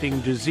brain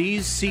wasting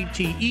disease,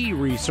 CTE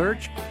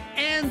research,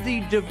 and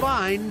the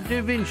divine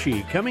Da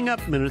Vinci. Coming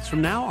up minutes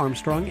from now,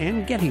 Armstrong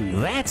and Getty.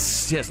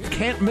 That's just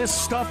can't miss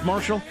stuff,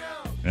 Marshall.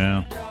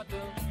 Yeah.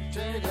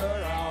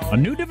 A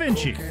new Da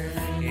Vinci.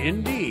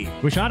 Indeed.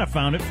 Wish I'd have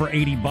found it for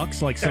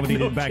 $80 like somebody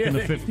did back in the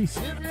 50s.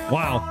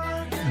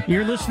 Wow.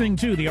 You're listening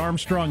to the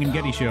Armstrong and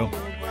Getty Show.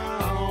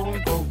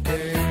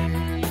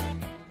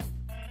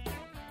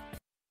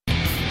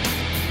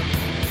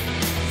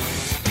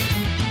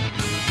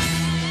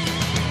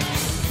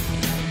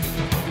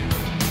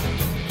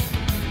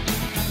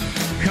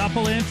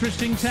 Couple of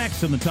interesting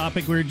texts on the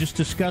topic we were just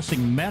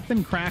discussing. Meth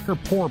and crack are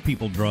poor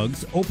people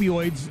drugs.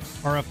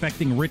 Opioids are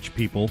affecting rich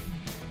people,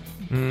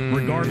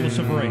 regardless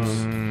of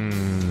race.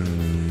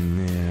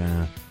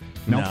 Yeah.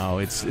 Nope.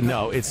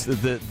 No, it's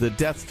the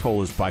death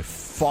toll is by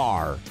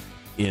far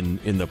in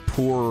the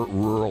poor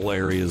rural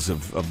areas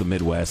of the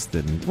Midwest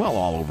and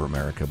all over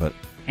America, but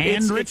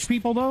rich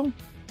people though.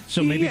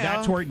 So maybe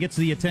that's where it gets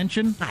the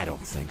attention. I don't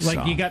think so.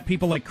 Like you got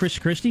people like Chris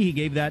Christie. He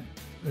gave that.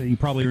 You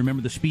probably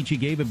remember the speech he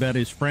gave about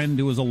his friend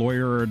who was a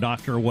lawyer or a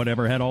doctor or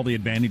whatever, had all the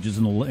advantages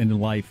in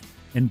life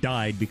and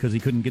died because he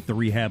couldn't get the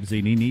rehabs that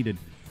he needed.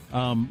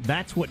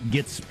 That's what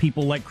gets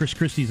people like Chris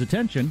Christie's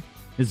attention,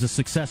 is a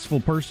successful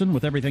person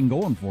with everything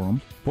going for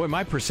him. Boy,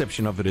 my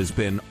perception of it has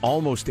been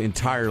almost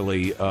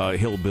entirely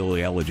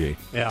hillbilly elegy.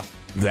 Yeah.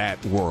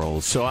 That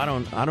world. So I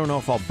don't know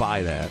if I'll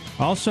buy that.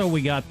 Also,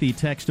 we got the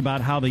text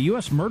about how the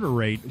U.S. murder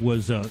rate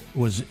was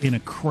in a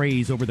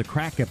craze over the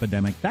crack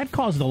epidemic. That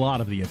caused a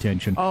lot of the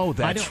attention. Oh,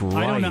 that's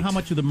right. I don't know how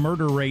much of the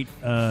murder rate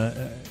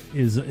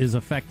is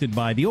affected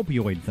by the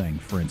opioid thing,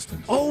 for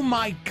instance. Oh,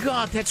 my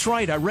God, that's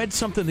right. I read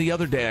something the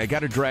other day. I got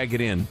to drag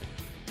it in.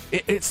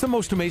 It's the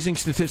most amazing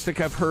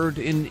statistic I've heard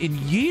in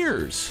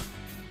years.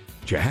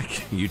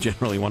 Jack, you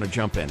generally want to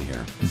jump in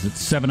here. Is it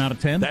 7 out of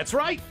 10? That's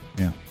right.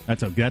 Yeah,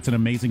 that's an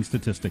amazing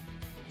statistic.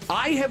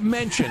 I have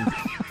mentioned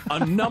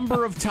a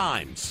number of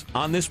times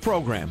on this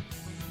program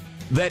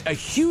that a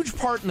huge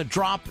part in the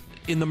drop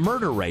in the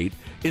murder rate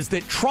is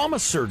that trauma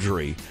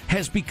surgery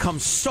has become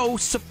so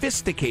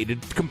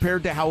sophisticated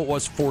compared to how it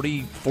was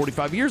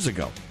 45 years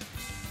ago.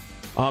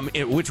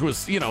 Which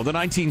was, the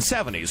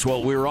 1970s.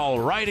 Well, we were all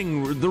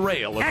riding the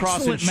rail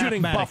across and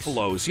shooting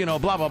buffaloes, blah,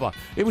 blah, blah.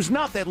 It was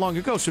not that long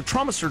ago, so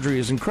trauma surgery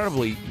is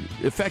incredibly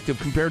effective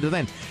compared to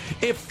then.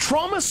 If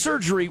trauma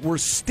surgery were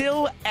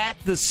still at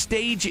the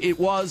stage it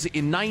was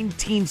in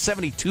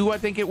 1972, I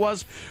think it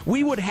was,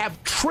 we would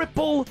have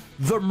triple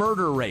the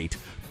murder rate.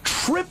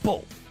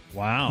 Triple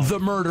the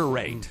murder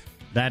rate.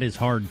 That is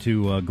hard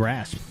to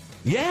grasp.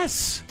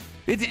 Yes.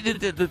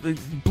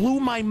 It blew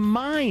my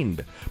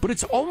mind, but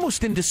it's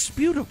almost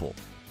indisputable.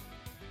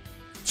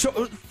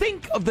 So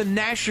think of the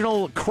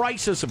national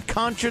crisis of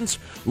conscience,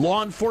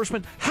 law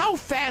enforcement. How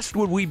fast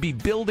would we be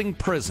building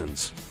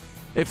prisons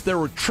if there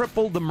were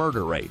triple the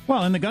murder rate.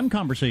 Well, and the gun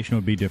conversation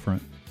would be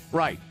different.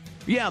 Right.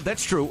 Yeah,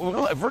 that's true.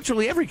 Well,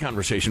 virtually every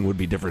conversation would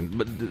be different.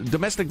 But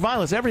domestic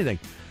violence, everything.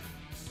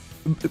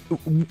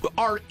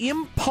 Our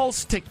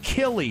impulse to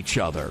kill each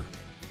other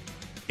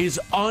is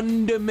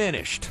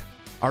undiminished.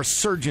 Our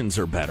surgeons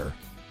are better.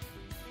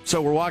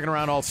 So we're walking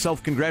around all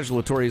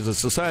self-congratulatory as a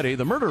society.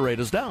 The murder rate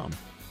is down.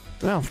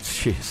 Well,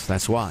 jeez,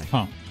 that's why.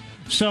 Huh.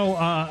 So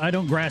I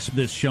don't grasp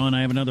this, Sean.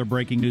 I have another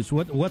breaking news.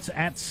 What's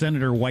at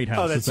Senator Whitehouse?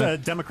 Oh, that's a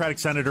Democratic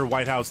Senator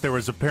Whitehouse. There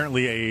was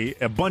apparently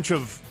a bunch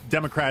of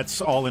Democrats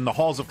all in the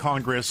halls of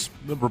Congress.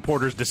 The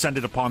reporters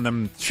descended upon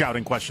them,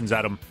 shouting questions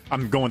at them.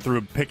 I'm going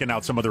through, picking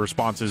out some of the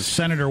responses.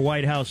 Senator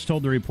Whitehouse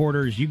told the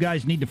reporters, "You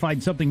guys need to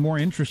find something more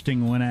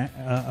interesting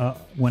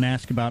when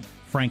asked about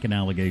Franken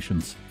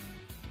allegations."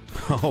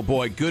 Oh,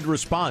 boy, good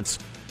response.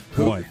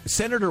 Boy.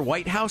 Senator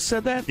Whitehouse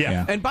said that?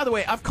 Yeah. And by the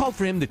way, I've called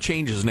for him to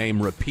change his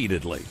name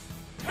repeatedly.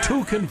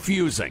 Too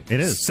confusing. It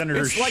is.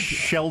 Senator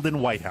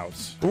Sheldon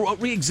Whitehouse.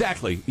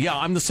 Exactly. Yeah,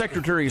 I'm the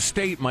Secretary of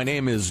State. My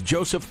name is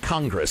Joseph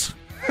Congress.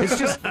 It's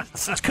just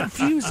it's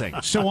confusing.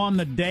 So on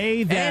the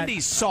day that... And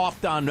he's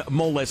soft on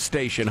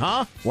molestation,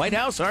 huh? White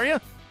House, are you?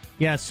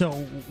 Yeah,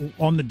 so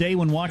on the day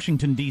when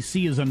Washington,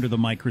 D.C. is under the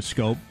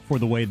microscope for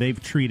the way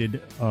they've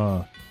treated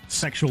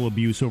sexual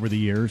abuse over the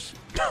years,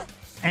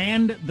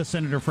 and the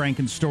Senator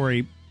Franken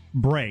story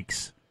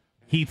breaks,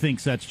 he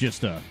thinks that's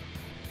just a...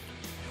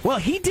 Well,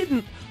 he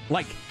didn't,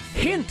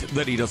 hint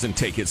that he doesn't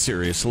take it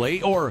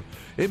seriously, or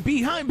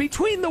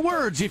between the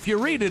words, if you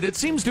read it, it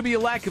seems to be a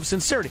lack of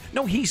sincerity.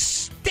 No, he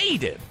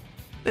stated,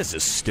 this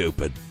is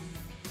stupid.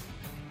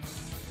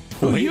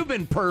 Who you've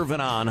been perving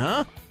on,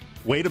 huh?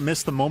 Way to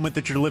miss the moment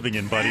that you're living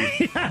in, buddy.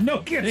 Yeah, no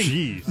kidding.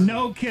 Jeez.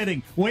 No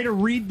kidding. Way to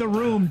read the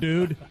room,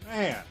 dude.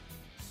 Man.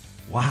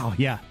 Wow,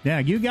 yeah,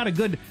 you got a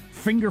good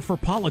finger for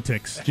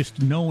politics,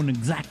 just knowing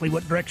exactly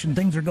what direction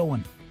things are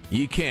going.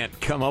 You can't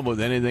come up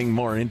with anything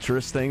more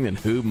interesting than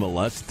who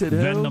molested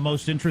him? Then the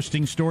most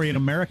interesting story in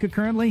America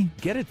currently?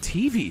 Get a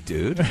TV,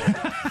 dude.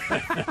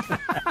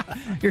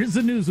 Here's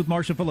the news with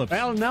Marcia Phillips.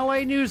 Well, an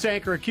L.A. news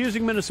anchor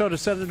accusing Minnesota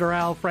Senator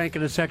Al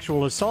Franken of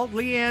sexual assault.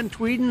 Leanne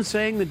Tweeden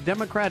saying that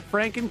Democrat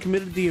Franken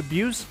committed the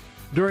abuse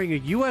during a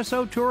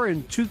USO tour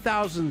in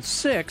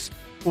 2006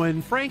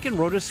 when Franken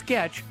wrote a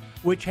sketch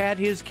which had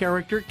his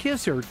character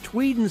kiss her.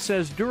 Tweeden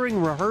says during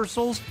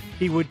rehearsals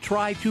he would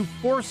try to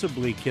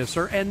forcibly kiss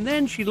her, and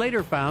then she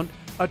later found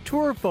a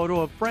tour photo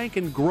of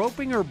Franken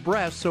groping her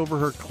breasts over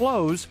her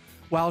clothes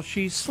while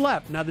she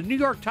slept. Now, the New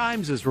York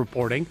Times is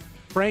reporting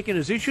Franken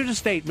has issued a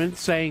statement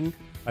saying,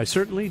 "I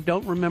certainly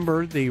don't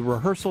remember the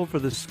rehearsal for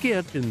the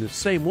skit in the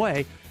same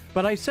way,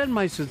 but I send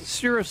my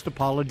sincerest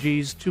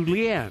apologies to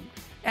Leanne."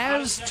 How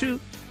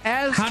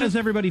does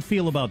everybody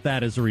feel about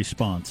that as a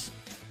response?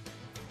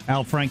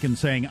 Al Franken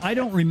saying, "I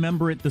don't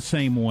remember it the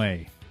same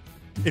way,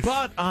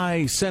 but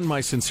I send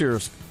my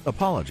sincerest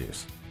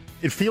apologies."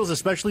 It feels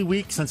especially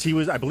weak since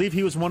I believe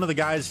he was one of the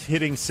guys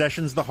hitting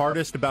Sessions the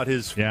hardest about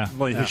his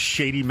his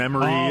shady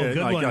memory. Oh,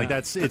 good one.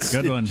 It's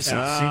good one. It seems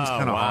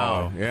kind of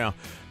wow. Yeah.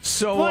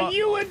 So, well,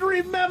 you would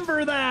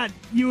remember that.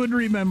 You would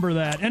remember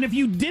that. And if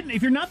you didn't,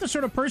 if you're not the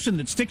sort of person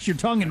that sticks your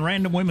tongue in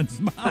random women's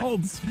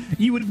mouths,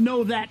 you would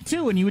know that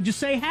too, and you would just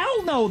say,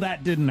 "Hell no,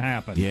 that didn't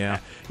happen." Yeah.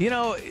 You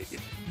know,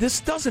 this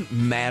doesn't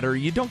matter.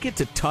 You don't get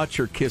to touch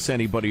or kiss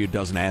anybody who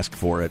doesn't ask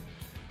for it.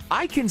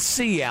 I can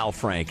see Al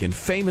Franken,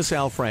 famous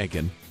Al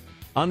Franken,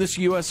 on this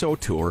USO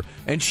tour,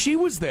 and she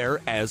was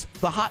there as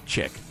the hot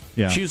chick.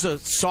 Yeah. She was a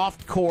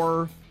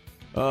soft-core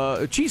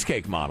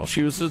cheesecake model.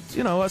 She was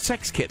a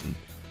sex kitten.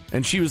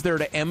 And she was there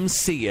to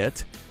MC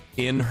it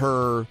in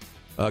her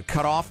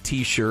cut-off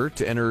T-shirt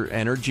and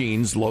her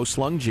jeans,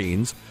 low-slung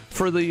jeans,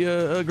 for the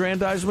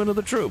aggrandizement of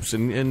the troops,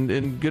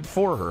 and good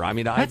for her. I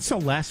mean, that's the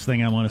last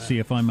thing I want to see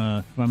if I'm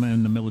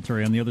in the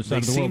military on the other side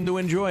of the world. They seem to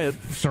enjoy it,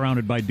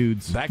 surrounded by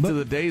dudes. Back to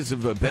the days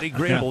of Betty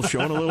Grable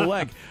showing a little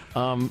leg.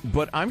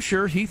 But I'm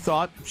sure he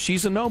thought,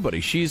 she's a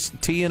nobody. She's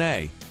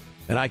TNA,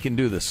 and I can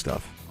do this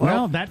stuff.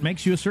 Well, that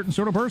makes you a certain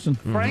sort of person.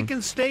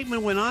 Franken's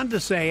statement went on to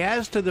say,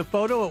 as to the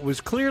photo, it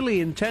was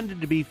clearly intended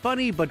to be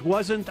funny, but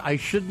wasn't. I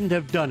shouldn't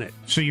have done it.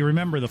 So you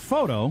remember the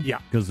photo? Yeah.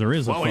 Because there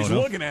is a photo. He's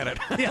looking at it.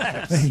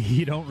 Yes.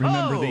 You don't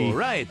remember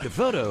right, the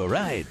photo,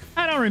 right.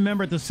 I don't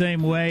remember it the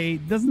same way.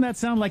 Doesn't that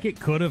sound like it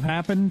could have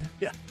happened?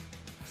 Yeah.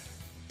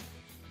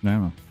 I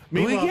don't know.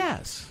 Well,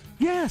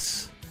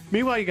 yes.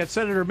 Meanwhile, you got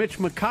Senator Mitch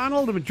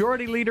McConnell, the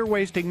majority leader,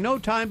 wasting no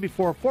time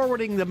before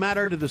forwarding the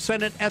matter to the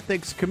Senate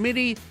Ethics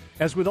Committee.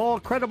 As with all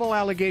credible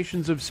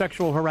allegations of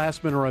sexual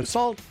harassment or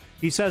assault,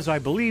 he says, "I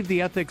believe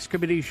the Ethics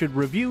Committee should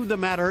review the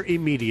matter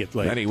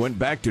immediately." And he went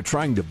back to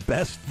trying to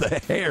best the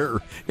hair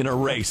in a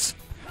race.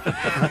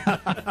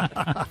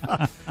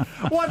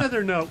 One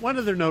other note.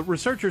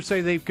 Researchers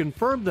say they've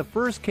confirmed the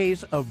first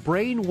case of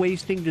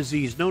brain-wasting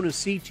disease, known as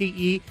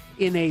CTE,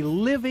 in a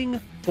living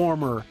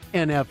former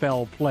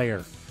NFL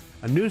player.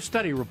 A new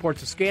study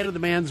reports a scan of the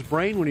man's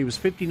brain when he was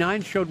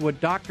 59 showed what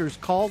doctors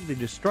called the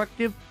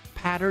destructive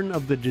pattern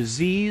of the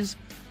disease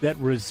that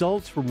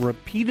results from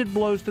repeated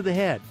blows to the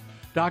head.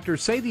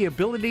 Doctors say the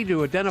ability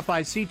to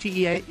identify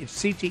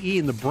CTE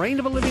in the brain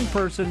of a living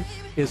person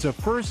is a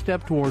first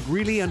step toward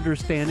really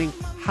understanding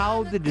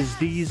how the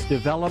disease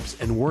develops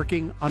and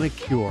working on a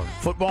cure.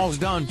 Football's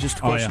done, just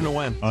a question of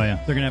when. Oh, yeah.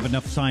 They're going to have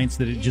enough science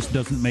that it just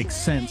doesn't make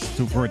sense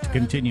for it to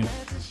continue.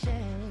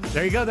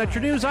 There you go. That's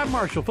your news. I'm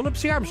Marshall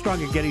Phillips, the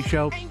Armstrong and Getty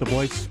Show, the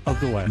voice of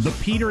the West. The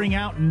petering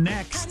out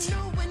next.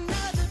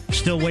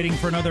 Still waiting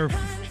for another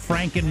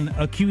Franken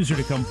accuser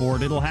to come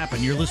forward. It'll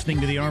happen. You're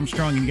listening to the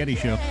Armstrong and Getty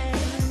Show.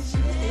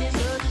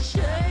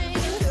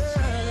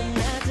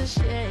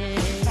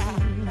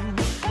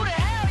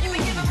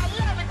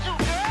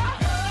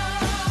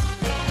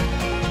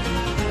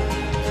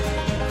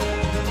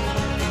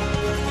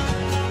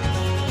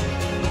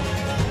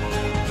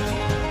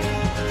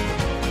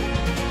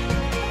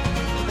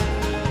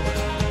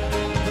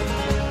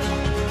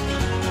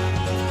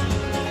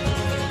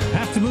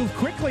 Have to move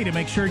quickly to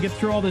make sure to get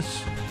through all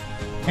this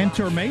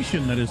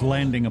information that is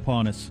landing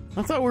upon us.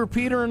 I thought we were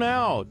petering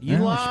out. You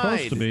lied. We're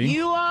supposed to be.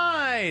 You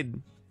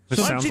lied. This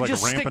Why don't sounds you like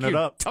just ramping stick it your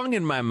up. tongue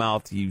in my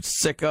mouth, you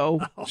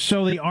sicko?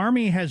 So the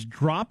Army has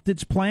dropped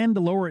its plan to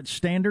lower its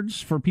standards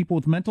for people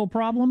with mental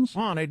problems?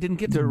 Come on, I didn't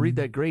get to read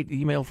that great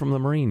email from the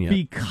Marine yet.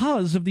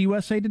 Because of the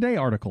USA Today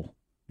article.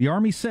 The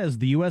Army says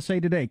the USA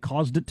Today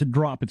caused it to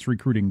drop its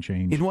recruiting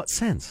change. In what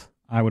sense?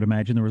 I would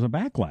imagine there was a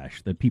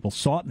backlash that people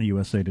saw it in the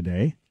USA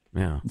Today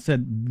Yeah. and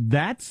said,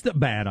 that's the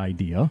bad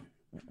idea.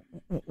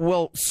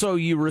 Well, so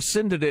you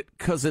rescinded it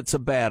because it's a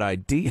bad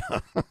idea.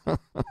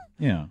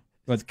 Yeah.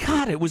 But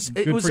God, it was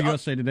good for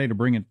USA Today to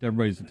bring it to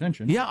everybody's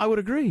attention. Yeah, I would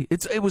agree.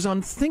 It was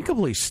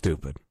unthinkably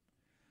stupid.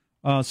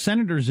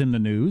 Senators in the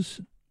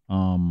news.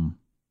 Al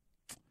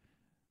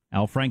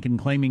Franken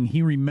claiming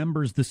he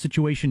remembers the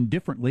situation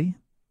differently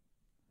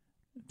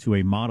to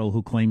a model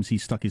who claims he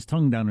stuck his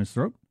tongue down her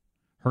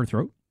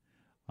throat,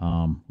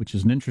 which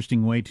is an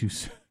interesting way to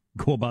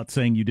go about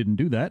saying you didn't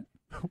do that.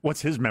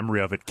 What's his memory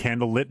of it?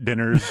 Candlelit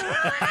dinners,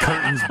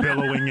 curtains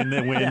billowing in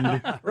the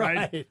wind.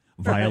 Right.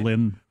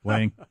 Violin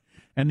playing.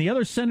 And the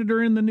other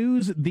senator in the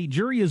news, the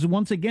jury is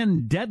once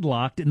again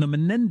deadlocked in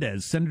the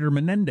Senator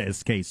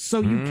Menendez case.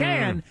 So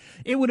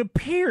it would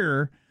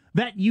appear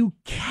that you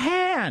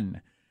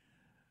can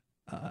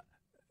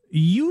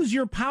use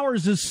your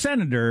powers as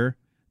senator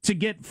to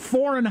get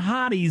foreign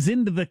hotties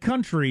into the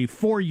country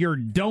for your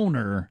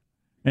donor,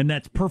 and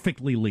that's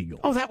perfectly legal.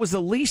 Oh, that was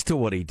the least of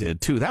what he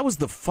did, too. That was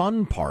the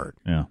fun part.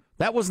 Yeah.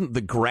 That wasn't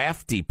the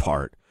grafty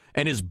part.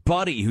 And his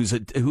buddy,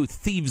 who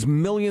thieves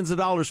millions of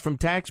dollars from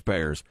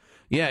taxpayers.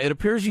 Yeah, it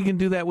appears you can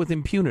do that with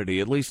impunity,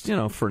 at least,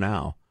 for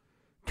now.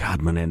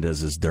 God,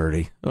 Menendez is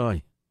dirty.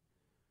 Oy.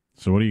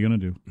 So what are you going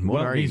to do?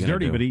 What are you he's gonna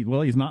dirty, do?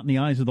 but he's not in the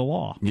eyes of the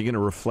law. You're going to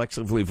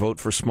reflexively vote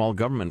for small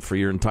government for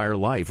your entire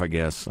life, I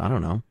guess. I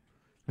don't know.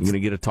 I'm going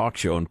to get a talk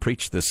show and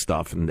preach this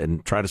stuff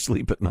and try to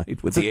sleep at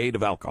night with the aid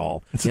of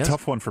alcohol. It's a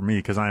tough one for me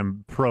because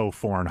I'm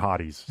pro-foreign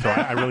hotties, so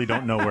I really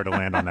don't know where to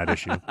land on that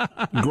issue.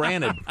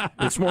 Granted,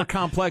 it's more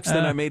complex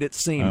than I made it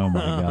seem. Oh, my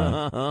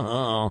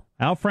God.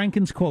 Al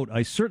Franken's quote,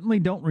 "I certainly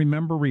don't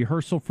remember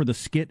rehearsal for the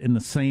skit in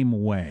the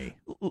same way,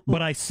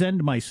 but I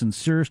send my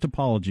sincerest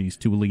apologies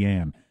to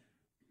Leanne."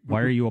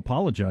 Why are you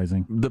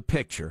apologizing? The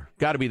picture.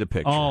 Got to be the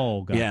picture.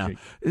 Oh, gotcha.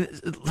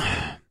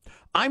 Yeah.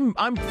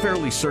 I'm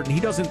fairly certain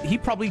he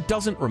probably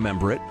doesn't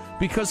remember it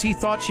because he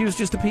thought she was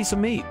just a piece of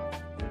meat.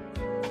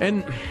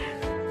 And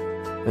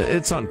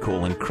it's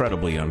uncool,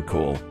 incredibly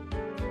uncool.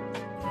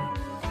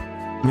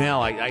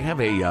 Well, I have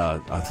a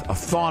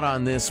thought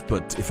on this,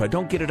 but if I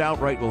don't get it out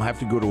right, we'll have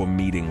to go to a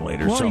meeting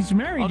later. Well, so he's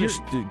married. I'll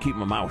just keep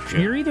my mouth shut.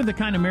 You're either the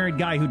kind of married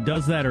guy who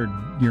does that or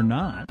you're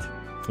not.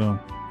 So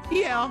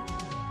Yeah.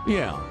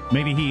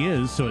 maybe he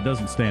is, so it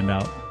doesn't stand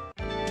out.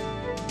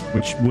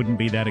 Which wouldn't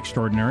be that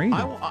extraordinary.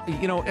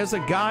 As a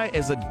guy,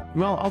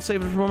 I'll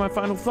save it for my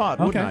final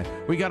thought, wouldn't I?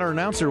 We got our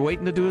announcer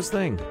waiting to do his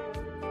thing.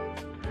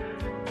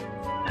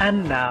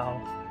 And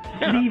now,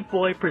 Sleeve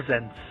Boy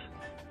presents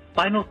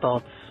Final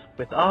Thoughts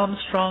with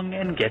Armstrong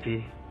and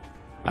Getty.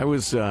 I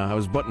was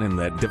buttoning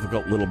that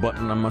difficult little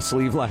button on my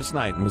sleeve last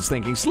night and was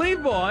thinking,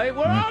 Sleeve Boy,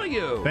 where are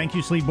you? Thank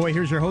you, Sleeve Boy.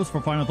 Here's your host for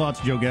Final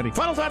Thoughts, Joe Getty.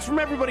 Final thoughts from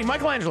everybody.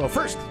 Michelangelo,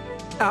 first.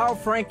 Al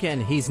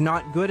Franken, he's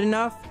not good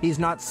enough, he's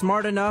not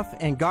smart enough,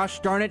 and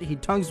gosh darn it, he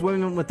tongues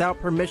women without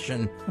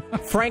permission.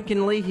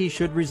 Frankenly, he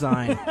should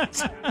resign.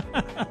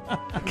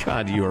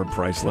 God, you are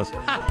priceless.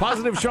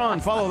 Positive Sean,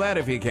 follow that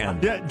if you can.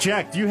 Yeah,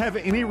 Jack, do you have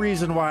any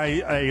reason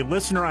why a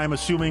listener, I'm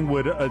assuming,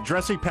 would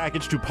address a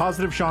package to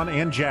Positive Sean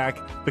and Jack,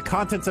 the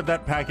contents of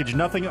that package,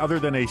 nothing other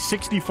than a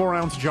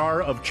 64-ounce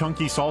jar of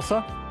chunky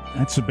salsa?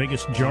 That's the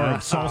biggest jar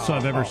of salsa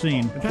I've ever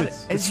seen. God,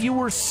 as you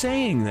were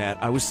saying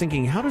that, I was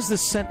thinking, how does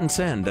this sentence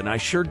end? And I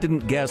sure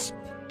didn't guess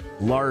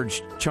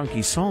large,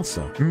 chunky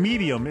salsa.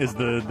 Medium is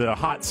the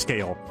hot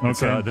scale. It's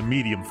the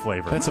medium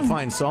flavor. That's a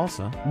fine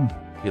salsa.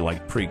 You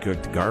like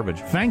pre-cooked garbage.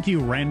 Thank you,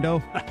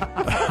 Rando.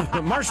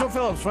 Marshall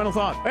Phillips, final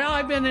thought. Well,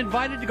 I've been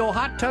invited to go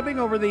hot tubbing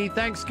over the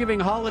Thanksgiving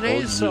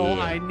holidays, so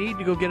I need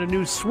to go get a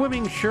new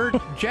swimming shirt.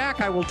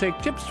 Jack, I will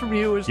take tips from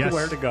you as to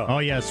where to go. Oh,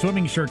 yeah,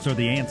 swimming shirts are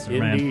the answer,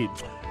 man. Indeed.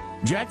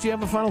 Jack, do you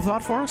have a final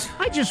thought for us?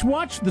 I just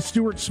watched the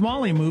Stuart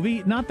Smalley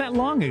movie not that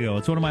long ago.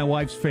 It's one of my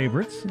wife's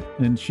favorites,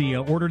 and she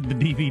ordered the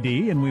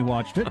DVD, and we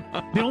watched it.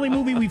 The only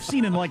movie we've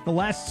seen in like the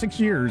last 6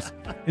 years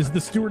is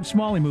the Stuart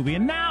Smalley movie,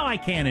 and now I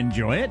can't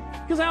enjoy it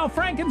because Al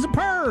Franken's a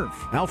perv.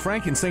 Al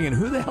Franken's thinking,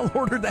 who the hell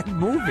ordered that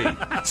movie?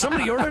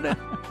 Somebody ordered it?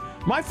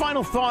 My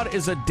final thought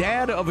is a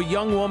dad of a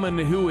young woman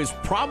who is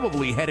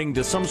probably heading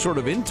to some sort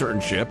of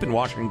internship in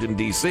Washington,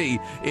 D.C.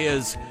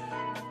 is...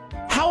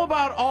 How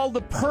about all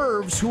the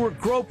pervs who are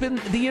groping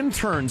the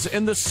interns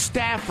and the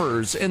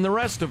staffers and the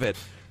rest of it?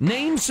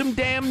 Name some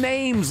damn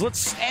names.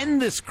 Let's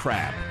end this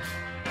crap.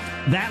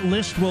 That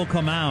list will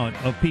come out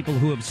of people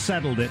who have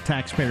settled at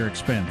taxpayer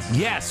expense.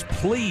 Yes,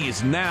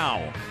 please,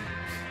 now.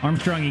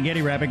 Armstrong and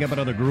Getty wrapping up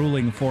another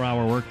grueling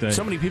 4-hour workday.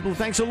 So many people.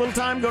 Thanks a little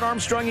time. Go to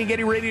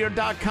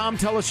ArmstrongandGettyRadio.com.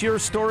 Tell us your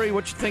story,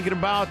 what you're thinking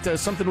about,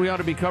 something we ought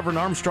to be covering.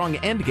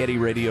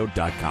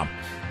 ArmstrongandGettyRadio.com.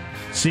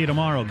 See you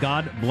tomorrow.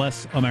 God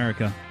bless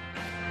America.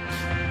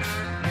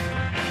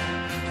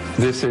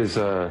 This is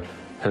a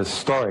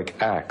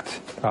historic act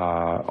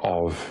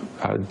of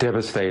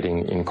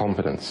devastating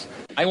incompetence.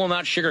 I will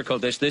not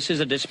sugarcoat this. This is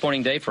a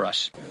disappointing day for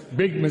us.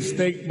 Big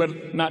mistake,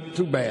 but not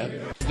too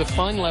bad. The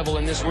fun level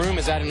in this room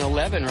is at an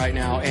 11 right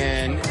now,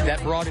 and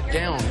that brought it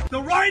down.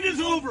 The ride is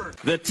over.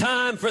 The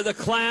time for the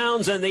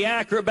clowns and the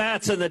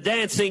acrobats and the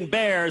dancing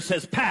bears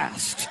has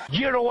passed.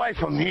 Get away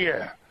from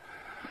here.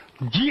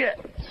 Get.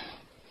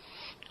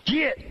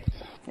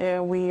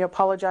 And we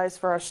apologize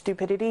for our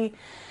stupidity,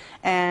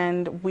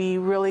 and we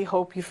really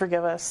hope you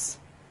forgive us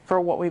for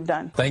what we've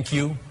done. Thank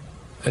you,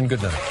 and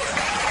good night.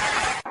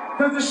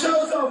 The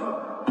show's over.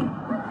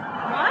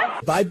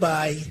 What?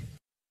 Bye-bye.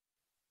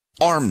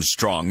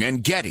 Armstrong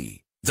and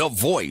Getty, the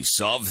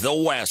voice of the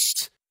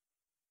West.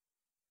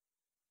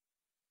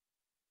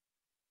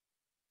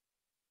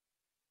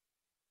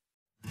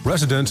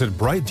 Residents at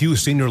Brightview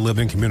Senior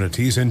Living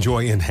Communities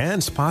enjoy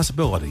enhanced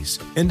possibilities,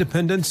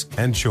 independence,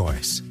 and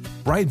choice.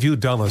 Brightview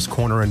Dulles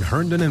Corner in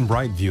Herndon and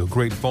Brightview,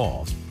 Great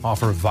Falls,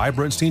 offer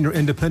vibrant senior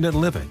independent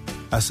living,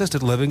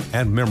 assisted living,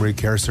 and memory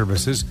care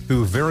services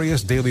through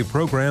various daily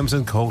programs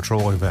and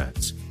cultural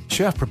events.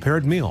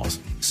 Chef-prepared meals,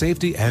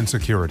 safety and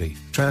security,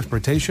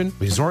 transportation,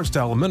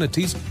 resort-style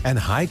amenities, and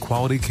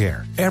high-quality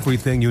care.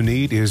 Everything you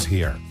need is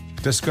here.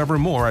 Discover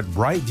more at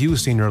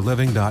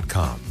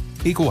brightviewseniorliving.com.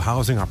 Equal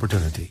housing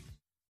opportunity.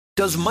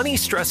 Does money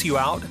stress you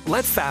out?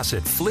 Let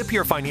Facet flip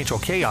your financial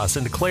chaos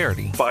into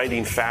clarity.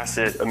 Finding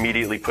Facet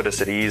immediately put us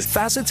at ease.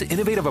 Facet's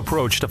innovative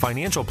approach to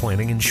financial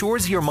planning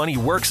ensures your money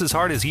works as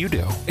hard as you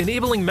do,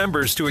 enabling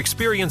members to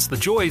experience the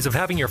joys of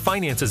having your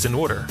finances in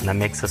order. That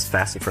makes us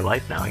Facet for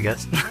life now, I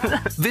guess.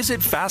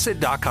 Visit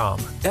Facet.com,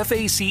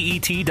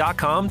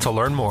 FACET.com to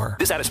learn more.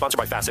 This ad is sponsored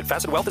by Facet.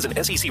 Facet Wealth is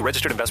an SEC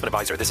registered investment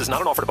advisor. This is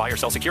not an offer to buy or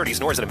sell securities,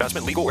 nor is it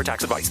investment, legal, or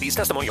tax advice. These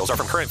testimonials are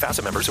from current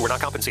Facet members who are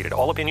not compensated.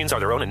 All opinions are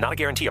their own and not a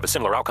guarantee of a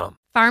similar outcome.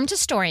 Farm to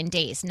store in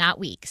days, not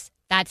weeks.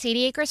 That's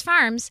 80 Acres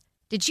Farms.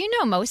 Did you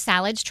know most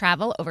salads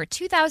travel over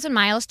 2,000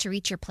 miles to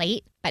reach your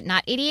plate? But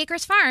not 80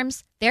 Acres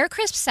Farms. Their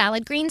crisp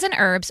salad greens and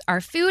herbs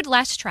are food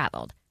less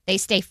traveled. They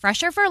stay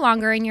fresher for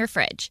longer in your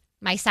fridge.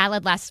 My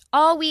salad lasts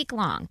all week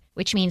long,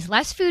 which means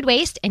less food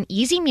waste and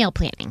easy meal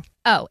planning.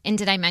 Oh, and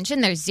did I mention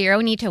there's zero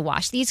need to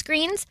wash these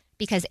greens?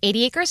 Because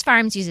 80 Acres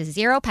Farms uses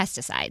zero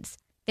pesticides.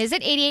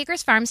 Visit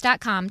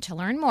 80acresfarms.com to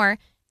learn more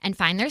and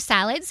find their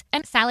salads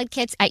and salad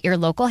kits at your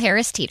local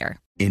Harris Teeter.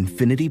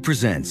 Infiniti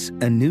presents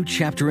a new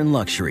chapter in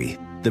luxury,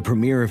 the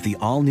premiere of the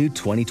all-new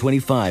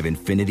 2025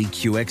 Infiniti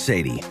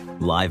QX80,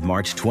 live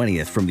March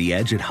 20th from the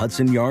Edge at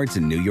Hudson Yards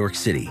in New York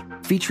City,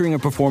 featuring a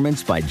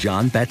performance by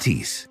John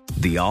Batiste.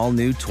 The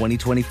all-new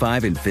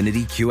 2025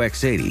 Infiniti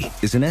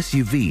QX80 is an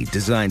SUV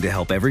designed to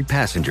help every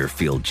passenger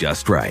feel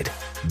just right.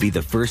 Be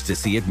the first to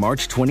see it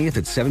March 20th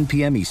at 7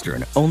 p.m.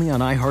 Eastern, only on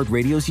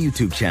iHeartRadio's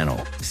YouTube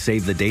channel.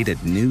 Save the date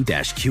at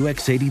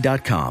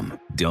new-QX80.com.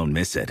 Don't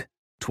miss it.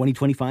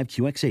 2025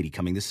 QX80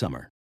 coming this summer.